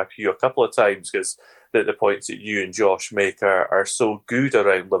listened to a couple of times, because the points that you and Josh make are so good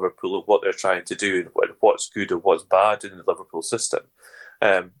around Liverpool and what they're trying to do and what's good and what's bad in the Liverpool system.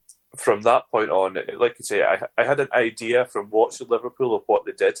 From that point on, like you say, I had an idea from watching Liverpool of what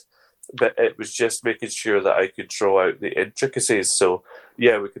they did, but it was just making sure that I could draw out the intricacies. So,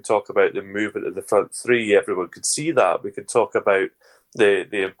 yeah, we could talk about the movement of the front three. Everyone could see that. We could talk about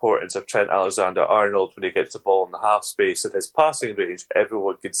the importance of Trent Alexander-Arnold when he gets the ball in the half space and his passing range.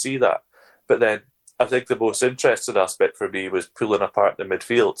 Everyone could see that. But then I think the most interesting aspect for me was pulling apart the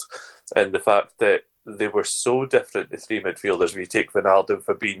midfield and the fact that they were so different, the three midfielders. When you take Wijnaldum,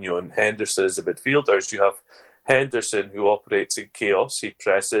 Fabinho and Henderson as the midfielders, you have Henderson, who operates in chaos. He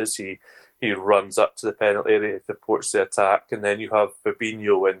presses, he runs up to the penalty area, supports the attack, and then you have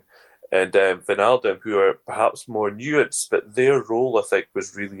Fabinho, and and Wijnaldum, who are perhaps more nuanced, but their role, I think,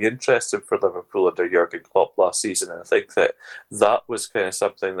 was really interesting for Liverpool under Jurgen Klopp last season. And I think that was kind of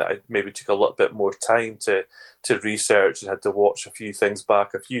something that I maybe took a little bit more time to research and had to watch a few things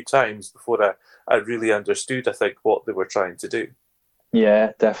back a few times before I really understood, I think, what they were trying to do.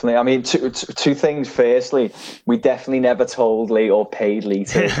 Yeah, definitely. I mean, two things. Firstly, we definitely never told Lee or paid Lee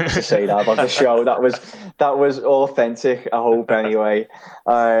to say that about the show. That was authentic, I hope, anyway.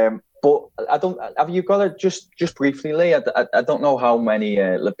 But have you got to just briefly, Lee? I don't know how many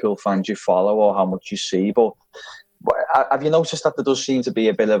Liverpool fans you follow or how much you see, but have you noticed that there does seem to be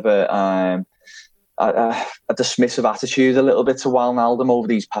a bit of a dismissive attitude a little bit to Wijnaldum over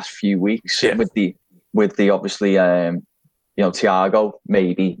these past few weeks, with the obviously Thiago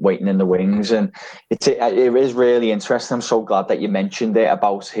maybe waiting in the wings, and it is really interesting. I'm so glad that you mentioned it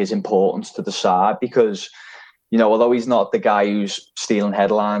about his importance to the side, because although he's not the guy who's stealing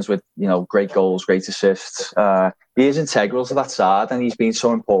headlines with great goals, great assists, he is integral to that side, and he's been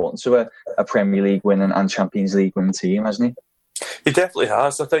so important to a Premier League winning and Champions League winning team, hasn't he? He definitely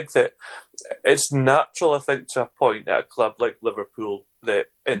has. I think that it's natural, I think, to a point at a club like Liverpool that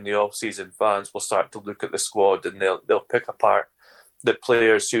in the off-season fans will start to look at the squad and they'll pick apart the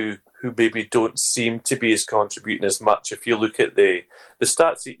players who maybe don't seem to be as contributing as much. If you look at the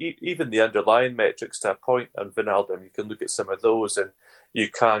stats, even the underlying metrics to a point on Wijnaldum, you can look at some of those and you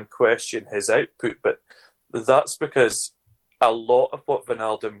can question his output, but that's because a lot of what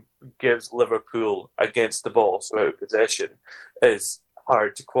Wijnaldum gives Liverpool against the ball, so out of possession, is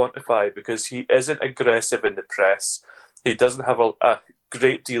hard to quantify because he isn't aggressive in the press. He doesn't have a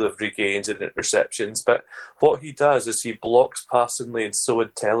great deal of regains and interceptions, but what he does is he blocks passing lanes so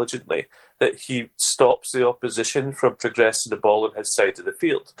intelligently that he stops the opposition from progressing the ball on his side of the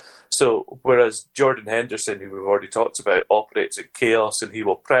field. So whereas Jordan Henderson, who we've already talked about, operates in chaos and he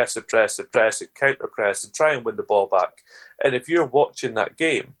will press and press and press and counter-press and try and win the ball back. And if you're watching that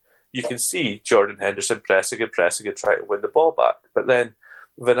game, you can see Jordan Henderson pressing and trying to win the ball back. But then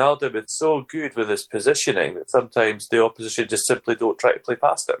Wijnaldum is so good with his positioning that sometimes the opposition just simply don't try to play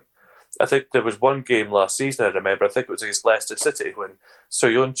past him. I think there was one game last season, I remember, I think it was against Leicester City, when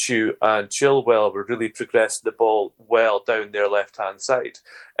Soyuncu and Chilwell were really progressing the ball well down their left-hand side,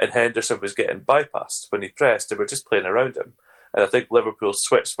 and Henderson was getting bypassed. When he pressed, they were just playing around him. And I think Liverpool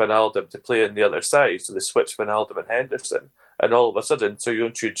switched Wijnaldum to play on the other side, so they switched Wijnaldum and Henderson. And all of a sudden,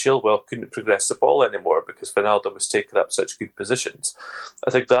 Soyuncu and Chilwell couldn't progress the ball anymore because Wijnaldum was taking up such good positions.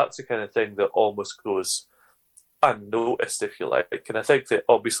 I think that's the kind of thing that almost goes unnoticed, if you like. And I think that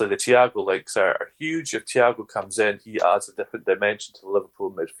obviously the Thiago links are huge. If Thiago comes in, he adds a different dimension to the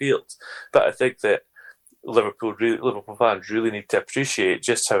Liverpool midfield. But I think that Liverpool fans really need to appreciate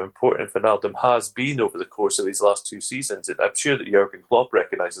just how important Wijnaldum has been over the course of these last two seasons. And I'm sure that Jurgen Klopp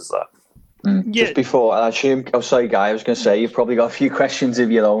recognises that. Yeah. Just before, I assume. Oh, sorry, Guy. I was going to say you've probably got a few questions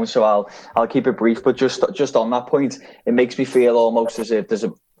of your own, so I'll keep it brief. But just on that point, it makes me feel almost as if there's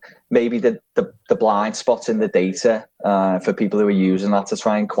maybe the blind spots in the data for people who are using that to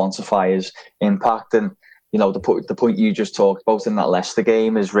try and quantify his impact. And the point you just talked about in that Leicester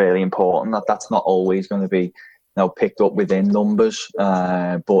game is really important. That's not always going to be picked up within numbers.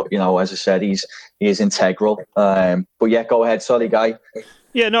 But as I said, he is integral. But yeah, go ahead. Sorry, Guy.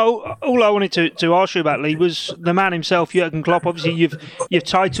 Yeah, no, all I wanted to ask you about, Lee, was the man himself, Jurgen Klopp. Obviously, you've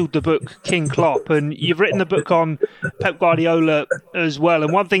titled the book King Klopp, and you've written the book on Pep Guardiola as well.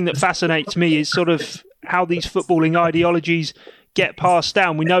 And one thing that fascinates me is sort of how these footballing ideologies get passed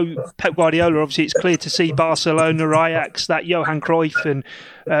down. We know Pep Guardiola, obviously, it's clear to see Barcelona, Ajax, that Johan Cruyff and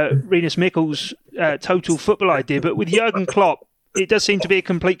Rinus Michels total football idea. But with Jurgen Klopp, it does seem to be a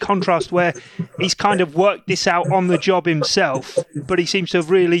complete contrast where he's kind of worked this out on the job himself, but he seems to have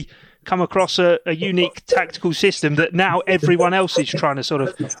really come across a unique tactical system that now everyone else is trying to sort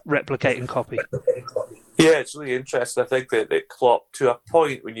of replicate and copy. Yeah, it's really interesting. I think that Klopp, to a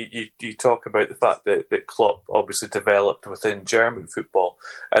point, when you talk about the fact that Klopp obviously developed within German football,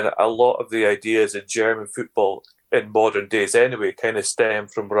 and a lot of the ideas in German football in modern days anyway kind of stem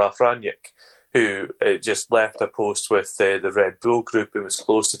from Ralf Rangnick, who just left a post with the Red Bull Group and was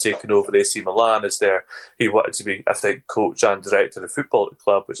close to taking over AC Milan as he wanted to be, I think, coach and director of football at the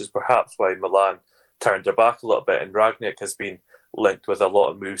club, which is perhaps why Milan turned their back a little bit. And Rangnick has been linked with a lot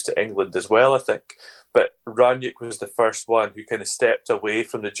of moves to England as well, I think. But Rangnick was the first one who kind of stepped away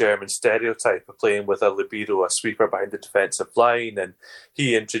from the German stereotype of playing with a libero, a sweeper behind the defensive line, and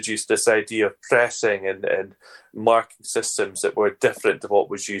he introduced this idea of pressing and marking systems that were different to what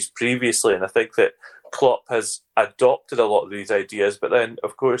was used previously. And I think that Klopp has adopted a lot of these ideas, but then,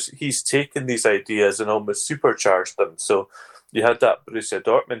 of course, he's taken these ideas and almost supercharged them. So you had that Borussia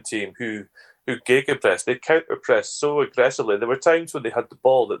Dortmund team who gegenpressed. They counter-pressed so aggressively. There were times when they had the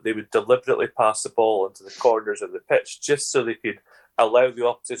ball that they would deliberately pass the ball into the corners of the pitch just so they could allow the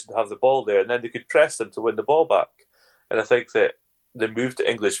opposition to have the ball there, and then they could press them to win the ball back. And I think that the move to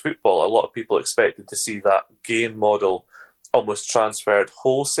English football, a lot of people expected to see that game model almost transferred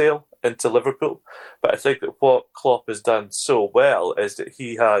wholesale into Liverpool. But I think that what Klopp has done so well is that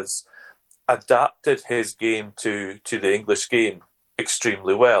he has adapted his game to the English game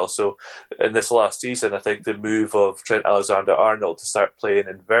extremely well. So in this last season, I think the move of Trent Alexander-Arnold to start playing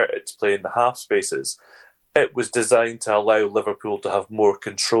inverted, to play in the half spaces, it was designed to allow Liverpool to have more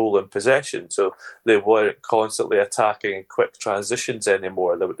control and possession. So they weren't constantly attacking in quick transitions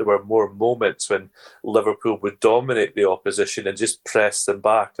anymore. There were more moments when Liverpool would dominate the opposition and just press them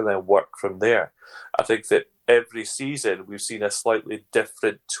back and then work from there. I think that every season we've seen a slightly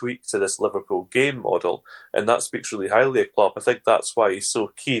different tweak to this Liverpool game model, and that speaks really highly of Klopp. I think that's why he's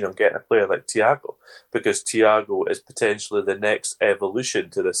so keen on getting a player like Thiago, because Thiago is potentially the next evolution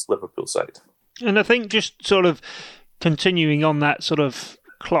to this Liverpool side. And I think just sort of continuing on that sort of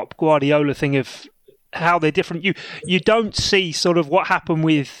Klopp-Guardiola thing of how they're different, you don't see sort of what happened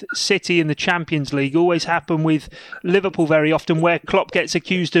with City in the Champions League always happen with Liverpool very often, where Klopp gets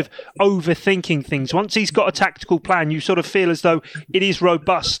accused of overthinking things. Once he's got a tactical plan, you sort of feel as though it is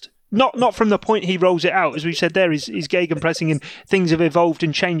robust. Not from the point he rolls it out, as we said there, is gegenpressing and things have evolved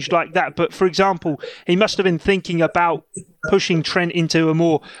and changed like that. But for example, he must have been thinking about pushing Trent into a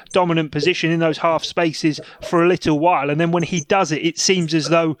more dominant position in those half spaces for a little while. And then when he does it, it seems as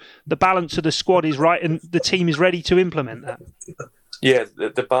though the balance of the squad is right and the team is ready to implement that. Yeah,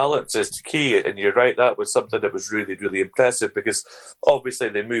 the balance is key, and you're right, that was something that was really, really impressive, because obviously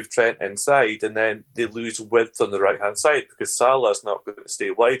they move Trent inside and then they lose width on the right-hand side because Salah's not going to stay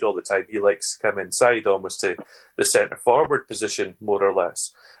wide all the time. He likes to come inside almost to the centre-forward position, more or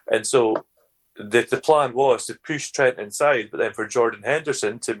less. And so the plan was to push Trent inside, but then for Jordan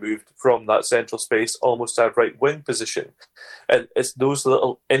Henderson to move from that central space almost to a right-wing position. And it's those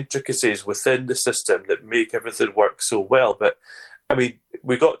little intricacies within the system that make everything work so well. But I mean,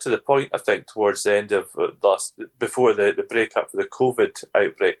 we got to the point, I think, towards the end of before the breakup for the COVID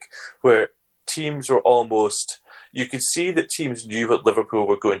outbreak, where teams were almost, you could see that teams knew what Liverpool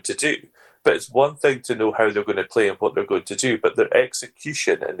were going to do. But it's one thing to know how they're going to play and what they're going to do, but their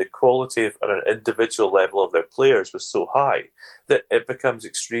execution and the quality of, on an individual level of their players was so high that it becomes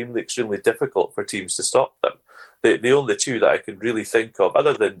extremely, extremely difficult for teams to stop them. The only two that I can really think of,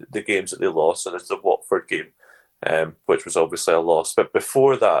 other than the games that they lost, and it's the Watford game, which was obviously a loss. But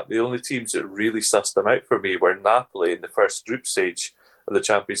before that, the only teams that really sussed them out for me were Napoli in the first group stage of the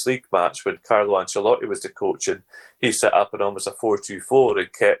Champions League match when Carlo Ancelotti was the coach, and he set up an almost a 4-2-4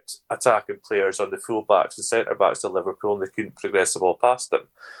 and kept attacking players on the full-backs and centre-backs to Liverpool, and they couldn't progress the ball past them.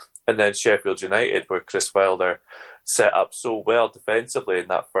 And then Sheffield United, where Chris Wilder set up so well defensively in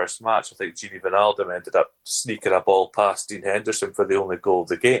that first match. I think Gini Wijnaldum ended up sneaking a ball past Dean Henderson for the only goal of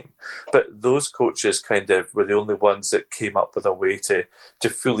the game. But those coaches kind of were the only ones that came up with a way to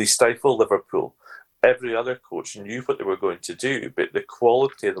fully stifle Liverpool. Every other coach knew what they were going to do, but the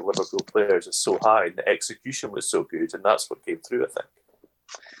quality of the Liverpool players is so high and the execution was so good, and that's what came through, I think.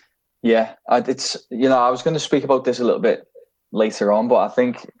 Yeah, I was going to speak about this a little bit later on, but I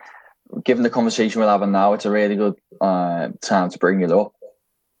think given the conversation we're having now, it's a really good time to bring it up.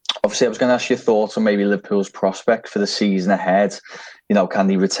 Obviously, I was going to ask your thoughts on maybe Liverpool's prospect for the season ahead. You know, can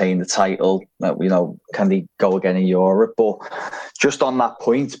they retain the title? You know, can they go again in Europe? But just on that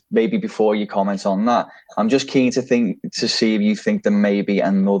point, maybe before you comment on that, I'm just keen to see if you think there may be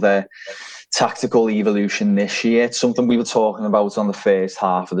another tactical evolution this year. It's something we were talking about on the first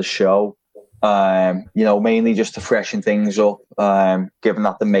half of the show. You know, mainly just to freshen things up, given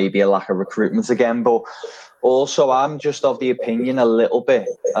that there may be a lack of recruitment again. But also, I'm just of the opinion a little bit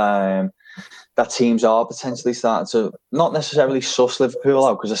that teams are potentially starting to not necessarily suss Liverpool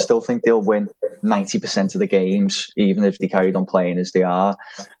out, because I still think they'll win 90% of the games, even if they carried on playing as they are.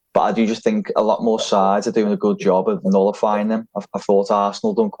 But I do just think a lot more sides are doing a good job of nullifying them. I thought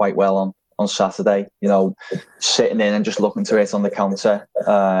Arsenal done quite well on Saturday, you know, sitting in and just looking to it on the counter.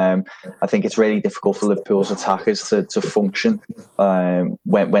 I think it's really difficult for Liverpool's attackers to function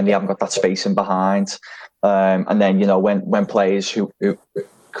when they haven't got that space in behind. And then, you know, when players who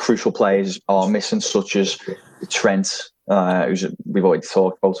crucial players are missing, such as Trent, we've already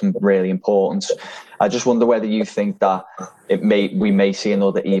talked about, some really important. I just wonder whether you think that we may see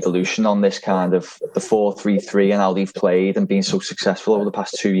another evolution on this kind of the 4-3-3 and how they've played and been so successful over the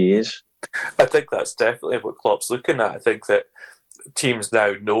past 2 years. I think that's definitely what Klopp's looking at. I think that teams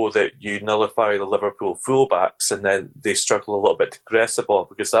now know that you nullify the Liverpool fullbacks and then they struggle a little bit to progress the ball,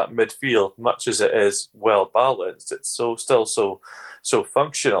 because that midfield, much as it is well balanced, it's still so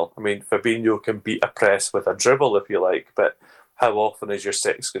functional. I mean, Fabinho can beat a press with a dribble if you like, but how often is your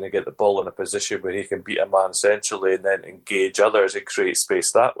six going to get the ball in a position where he can beat a man centrally and then engage others and create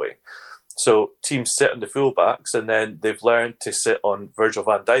space that way? So teams sit on the fullbacks, and then they've learned to sit on Virgil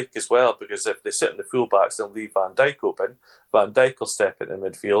van Dijk as well, because if they sit on the fullbacks and leave Van Dijk open, Van Dijk will step into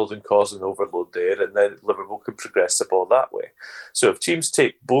midfield and cause an overload there, and then Liverpool can progress the ball that way. So if teams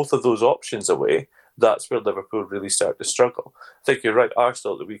take both of those options away, that's where Liverpool really start to struggle. I think you're right,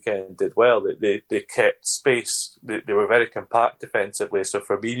 Arsenal at the weekend did well. They kept space. They were very compact defensively, so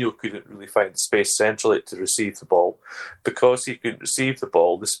Firmino couldn't really find space centrally to receive the ball. Because he couldn't receive the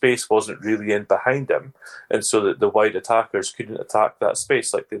ball, the space wasn't really in behind him, and so that the wide attackers couldn't attack that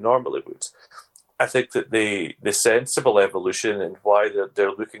space like they normally would. I think that the sensible evolution and why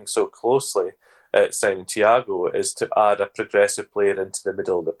they're looking so closely at signing Thiago is to add a progressive player into the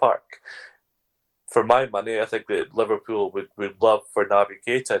middle of the park. For my money, I think that Liverpool would love for Naby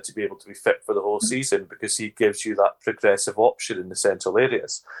Keita to be able to be fit for the whole season, because he gives you that progressive option in the central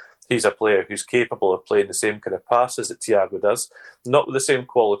areas. He's a player who's capable of playing the same kind of passes that Thiago does, not with the same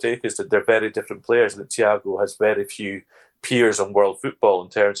quality, because they're very different players, and that Thiago has very few peers on world football in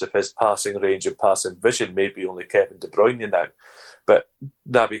terms of his passing range and passing vision, maybe only Kevin De Bruyne now. But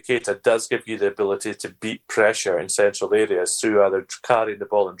Naby Keita does give you the ability to beat pressure in central areas through either carrying the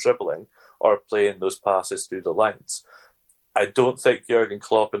ball and dribbling, or playing those passes through the lines. I don't think Jurgen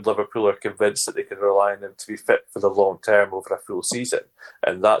Klopp and Liverpool are convinced that they can rely on him to be fit for the long term over a full season.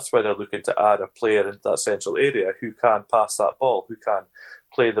 And that's why they're looking to add a player into that central area who can pass that ball, who can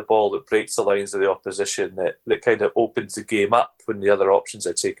play the ball that breaks the lines of the opposition, that kind of opens the game up when the other options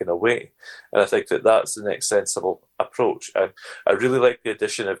are taken away. And I think that that's the next sensible approach. And I really like the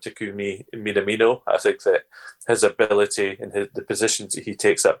addition of Takumi Minamino. I think that his ability and the positions that he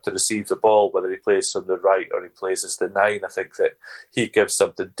takes up to receive the ball, whether he plays from the right or he plays as the 9, I think that he gives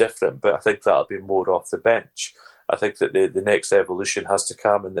something different, but I think that'll be more off the bench. I think that the next evolution has to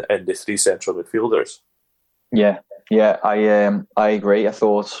come in the 3 central midfielders. Yeah, I agree. I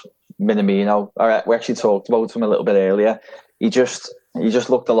thought Minamino, we actually talked about him a little bit earlier. He just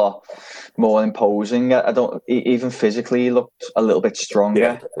looked a lot more imposing. Even physically, he looked a little bit stronger.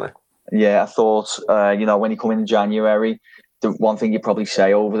 Yeah, definitely. Yeah, I thought, when he come in January, the one thing you probably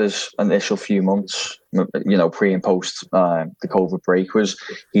say over this initial few months, pre and post the COVID break, was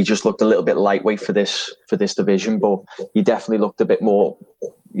he just looked a little bit lightweight for this division, but he definitely looked a bit more,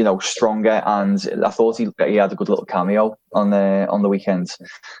 stronger. And I thought he had a good little cameo on the weekend,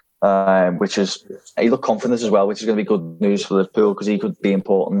 which is, he looked confident as well, which is going to be good news for Liverpool, because he could be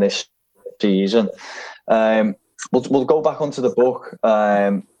important this season. We'll go back onto the book.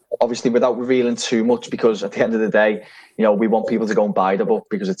 Obviously, without revealing too much, because at the end of the day, we want people to go and buy the book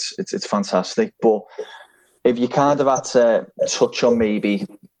because it's fantastic. But if you kind of had to touch on maybe,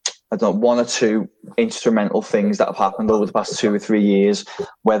 I don't know, 1 or 2 instrumental things that have happened over the past 2 or 3 years,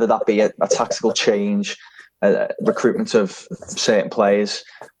 whether that be a tactical change, recruitment of certain players,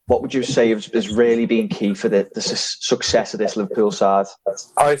 what would you say has really been key for the success of this Liverpool side?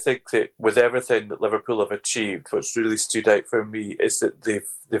 I think that with everything that Liverpool have achieved, what's really stood out for me is that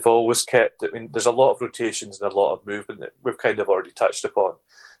they've always kept, there's a lot of rotations and a lot of movement that we've kind of already touched upon.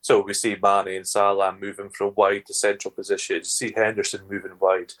 So we see Mane and Salah moving from wide to central positions, see Henderson moving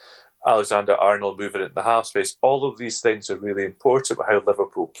wide, Alexander-Arnold moving into the half space. All of these things are really important about how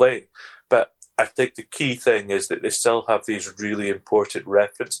Liverpool play. But I think the key thing is that they still have these really important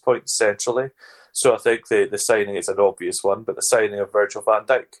reference points centrally. So I think the signing is an obvious one, but the signing of Virgil van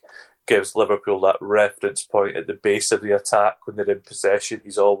Dijk gives Liverpool that reference point at the base of the attack. When they're in possession,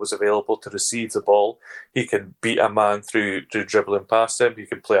 he's always available to receive the ball. He can beat a man through dribbling past him. He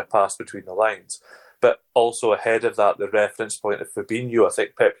can play a pass between the lines. But also ahead of that, the reference point of Fabinho. I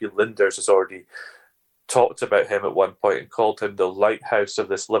think Pep Linders has already talked about him at one point and called him the lighthouse of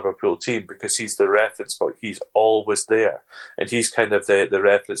this Liverpool team, because he's the reference point. He's always there. And he's kind of the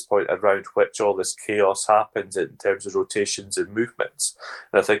reference point around which all this chaos happens in terms of rotations and movements.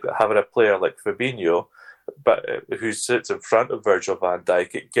 And I think that having a player like Fabinho who sits in front of Virgil van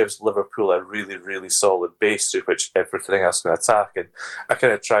Dijk, it gives Liverpool a really, really solid base through which everything else can attack. And I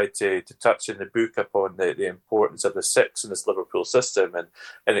kind of tried to touch in the book upon the importance of the six in this Liverpool system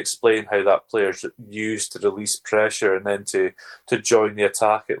and explain how that player's used to release pressure and then to join the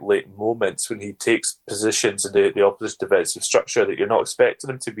attack at late moments when he takes positions in the opposite defensive structure that you're not expecting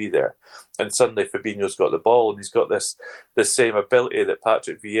him to be there. And suddenly Fabinho's got the ball and he's got this same ability that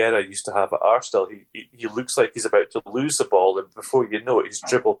Patrick Vieira used to have at Arsenal. He looks like he's about to lose the ball, and before you know it, he's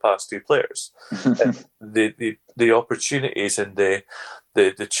dribbled past two players. The opportunities and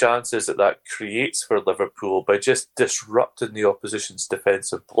the chances that creates for Liverpool by just disrupting the opposition's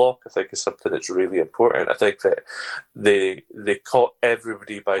defensive block, I think is something that's really important. I think that they caught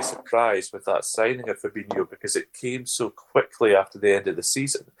everybody by surprise with that signing of Fabinho because it came so quickly after the end of the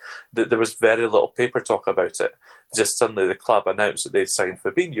season that there was very little paper talk about it. Just suddenly the club announced that they'd signed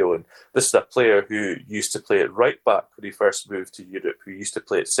Fabinho, and this is a player who used to play at right back when he first moved to Europe, who used to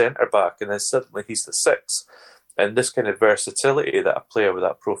play at centre back, and then suddenly he's the six. And this kind of versatility that a player with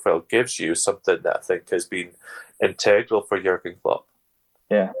that profile gives you is something that I think has been integral for Jurgen Klopp.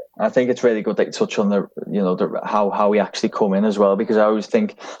 Yeah, I think it's really good that you touch on how we actually come in as well, because I always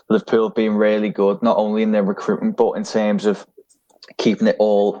think Liverpool have been really good, not only in their recruitment, but in terms of keeping it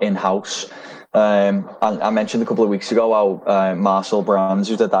all in-house. I mentioned a couple of weeks ago how Marcel Brands,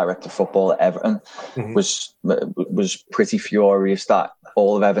 who's the director of football at Everton, was pretty furious that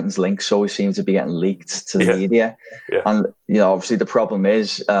all of Everton's links always seem to be getting leaked to the media. Yeah. And obviously the problem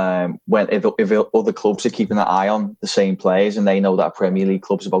is if other clubs are keeping an eye on the same players and they know that a Premier League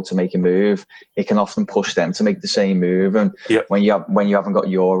club's about to make a move, it can often push them to make the same move. And when you haven't got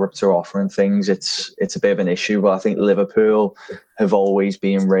Europe to offer and things, it's a bit of an issue. But I think Liverpool have always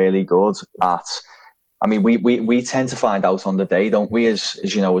been really good at. I mean, we tend to find out on the day, don't we? As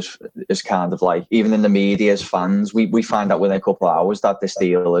kind of like, even in the media, as fans, we find out within a couple of hours that this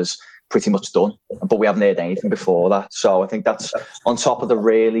deal is pretty much done, but we haven't heard anything before that. So I think that's on top of the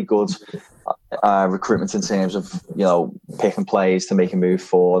really good recruitment in terms of picking players to make a move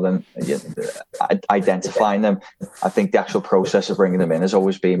for them, identifying them. I think the actual process of bringing them in has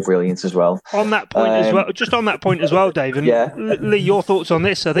always been brilliant as well. On that point as well, Dave, and Lee, your thoughts on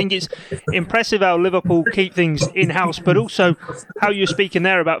this? I think it's impressive how Liverpool keep things in-house, but also how you're speaking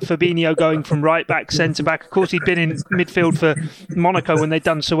there about Fabinho going from right back, centre back. Of course, he'd been in midfield for Monaco when they'd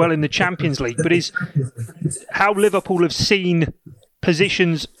done so well in the Champions League, but is how Liverpool have seen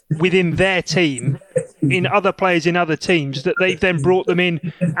positions within their team in other players in other teams that they've then brought them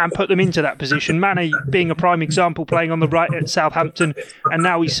in and put them into that position. Mane being a prime example, playing on the right at Southampton, and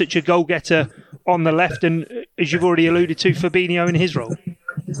now he's such a goal-getter on the left, and as you've already alluded to, Fabinho in his role.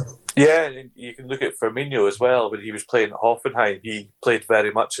 Yeah, and you can look at Firmino as well. When he was playing at Hoffenheim, he played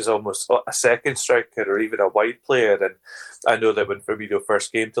very much as almost a second striker or even a wide player. And I know that when Firmino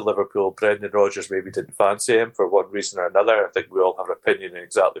first came to Liverpool, Brendan Rodgers maybe didn't fancy him for one reason or another. I think we all have an opinion on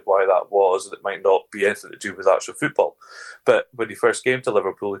exactly why that was, and it might not be anything to do with actual football. But when he first came to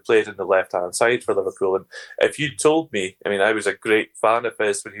Liverpool, he played on the left-hand side for Liverpool. And if you told me, I mean, I was a great fan of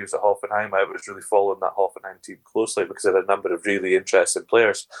his when he was at Hoffenheim. I was really following that Hoffenheim team closely because it had a number of really interesting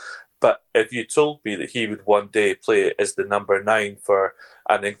players. But if you told me that he would one day play as the number 9 for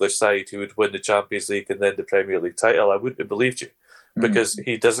an English side who would win the Champions League and then the Premier League title, I wouldn't have believed you, because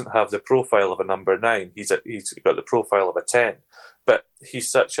he doesn't have the profile of a number 9. He's got the profile of a 10. But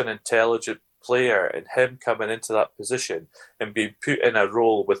he's such an intelligent player, and him coming into that position and being put in a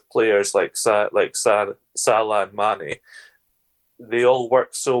role with players like Salah and Mane, they all work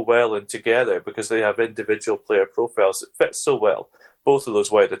so well and together because they have individual player profiles that fit so well. Both of those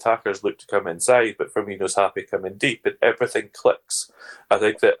wide attackers look to come inside, but Firmino's happy coming deep, and everything clicks. I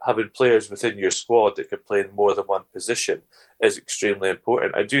think that having players within your squad that can play in more than one position is extremely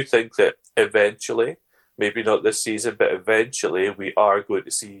important. I do think that eventually, maybe not this season, but eventually we are going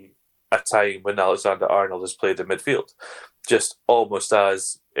to see a time when Alexander-Arnold has played in midfield. Just almost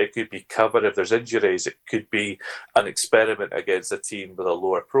as it could be cover if there's injuries, it could be an experiment against a team with a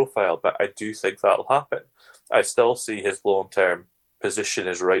lower profile, but I do think that'll happen. I still see his long-term position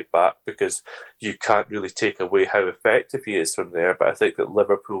as right back because you can't really take away how effective he is from there, but I think that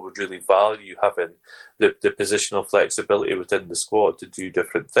Liverpool would really value having the positional flexibility within the squad to do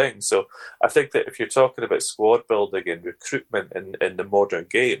different things. So I think that if you're talking about squad building and recruitment in the modern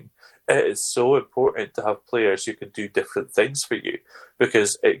game, it is so important to have players who can do different things for you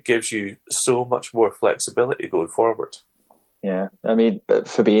because it gives you so much more flexibility going forward. Yeah, I mean,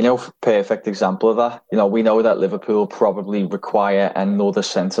 Fabinho, perfect example of that. You know, we know that Liverpool probably require another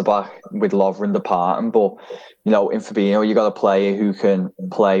centre-back with Lovren departing, but, you know, in Fabinho, you got a player who can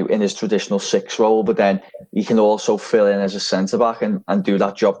play in his traditional 6 role, but then he can also fill in as a centre-back and do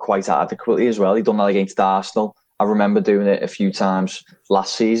that job quite adequately as well. He done that against Arsenal. I remember doing it a few times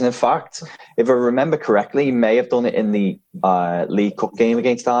last season. In fact, if I remember correctly, he may have done it in the League Cup game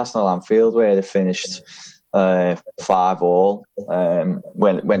against Arsenal at Anfield, where they finished 5-5.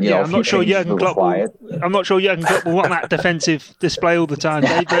 When you know, I'm not sure Jurgen Klopp will want that defensive display all the time,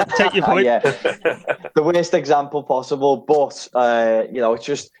 Dave, but take your point. Yeah, the worst example possible, but you know, it's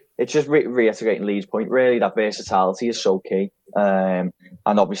just reiterating Lee's point. Really, that versatility is so key, and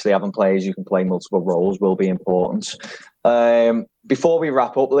obviously having players who can play multiple roles will be important. Before we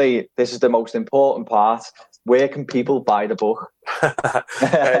wrap up, Lee, this is the most important part. Where can people buy the book?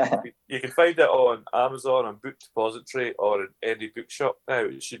 You can find it on Amazon, on Book Depository, or in any bookshop now.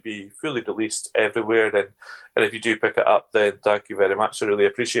 It should be fully released everywhere. And if you do pick it up, then thank you very much. I really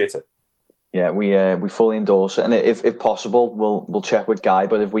appreciate it. Yeah, we fully endorse it, and if possible, we'll check with Guy.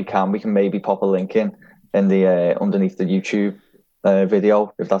 But if we can maybe pop a link in the underneath the YouTube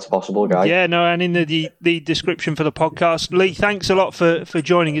video, if that's possible, Guy. Yeah, no, and in the description for the podcast. Lee, thanks a lot for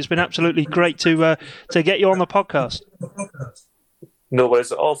joining. It's been absolutely great to get you on the podcast. No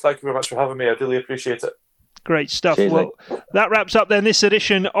worries at all. Thank you very much for having me. I really appreciate it. Great stuff. Cheers, well, that wraps up then this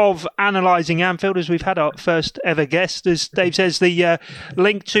edition of Analysing Anfield, as we've had our first ever guest. As Dave says, the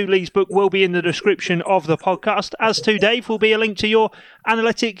link to Lee's book will be in the description of the podcast. As to Dave, will be a link to your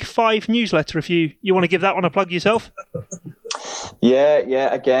Analytic 5 newsletter, if you want to give that one a plug yourself.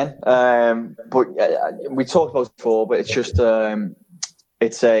 Yeah, again. But we talked about it before, but it's just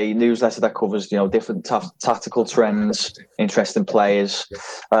it's a newsletter that covers, you know, different tactical trends, interesting players,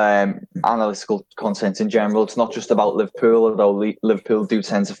 analytical content in general. It's not just about Liverpool, although Liverpool do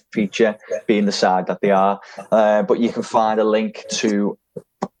tend to feature, being the side that they are. But you can find a link to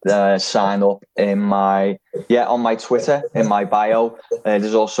sign up on my Twitter, in my bio.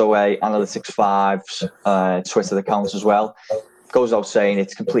 There's also a Analytics 5's Twitter account as well. Goes out saying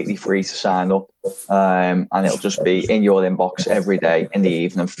it's completely free to sign up, and it'll just be in your inbox every day in the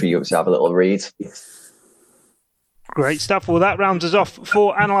evening for you to have a little read. Great stuff. Well, that rounds us off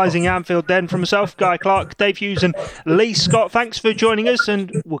for Analysing Anfield then. From myself, Guy Clark, Dave Hughes and Lee Scott, thanks for joining us,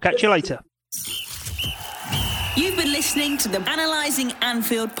 and we'll catch you later. You've been listening to the Analysing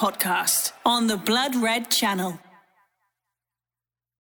Anfield podcast on the Blood Red channel.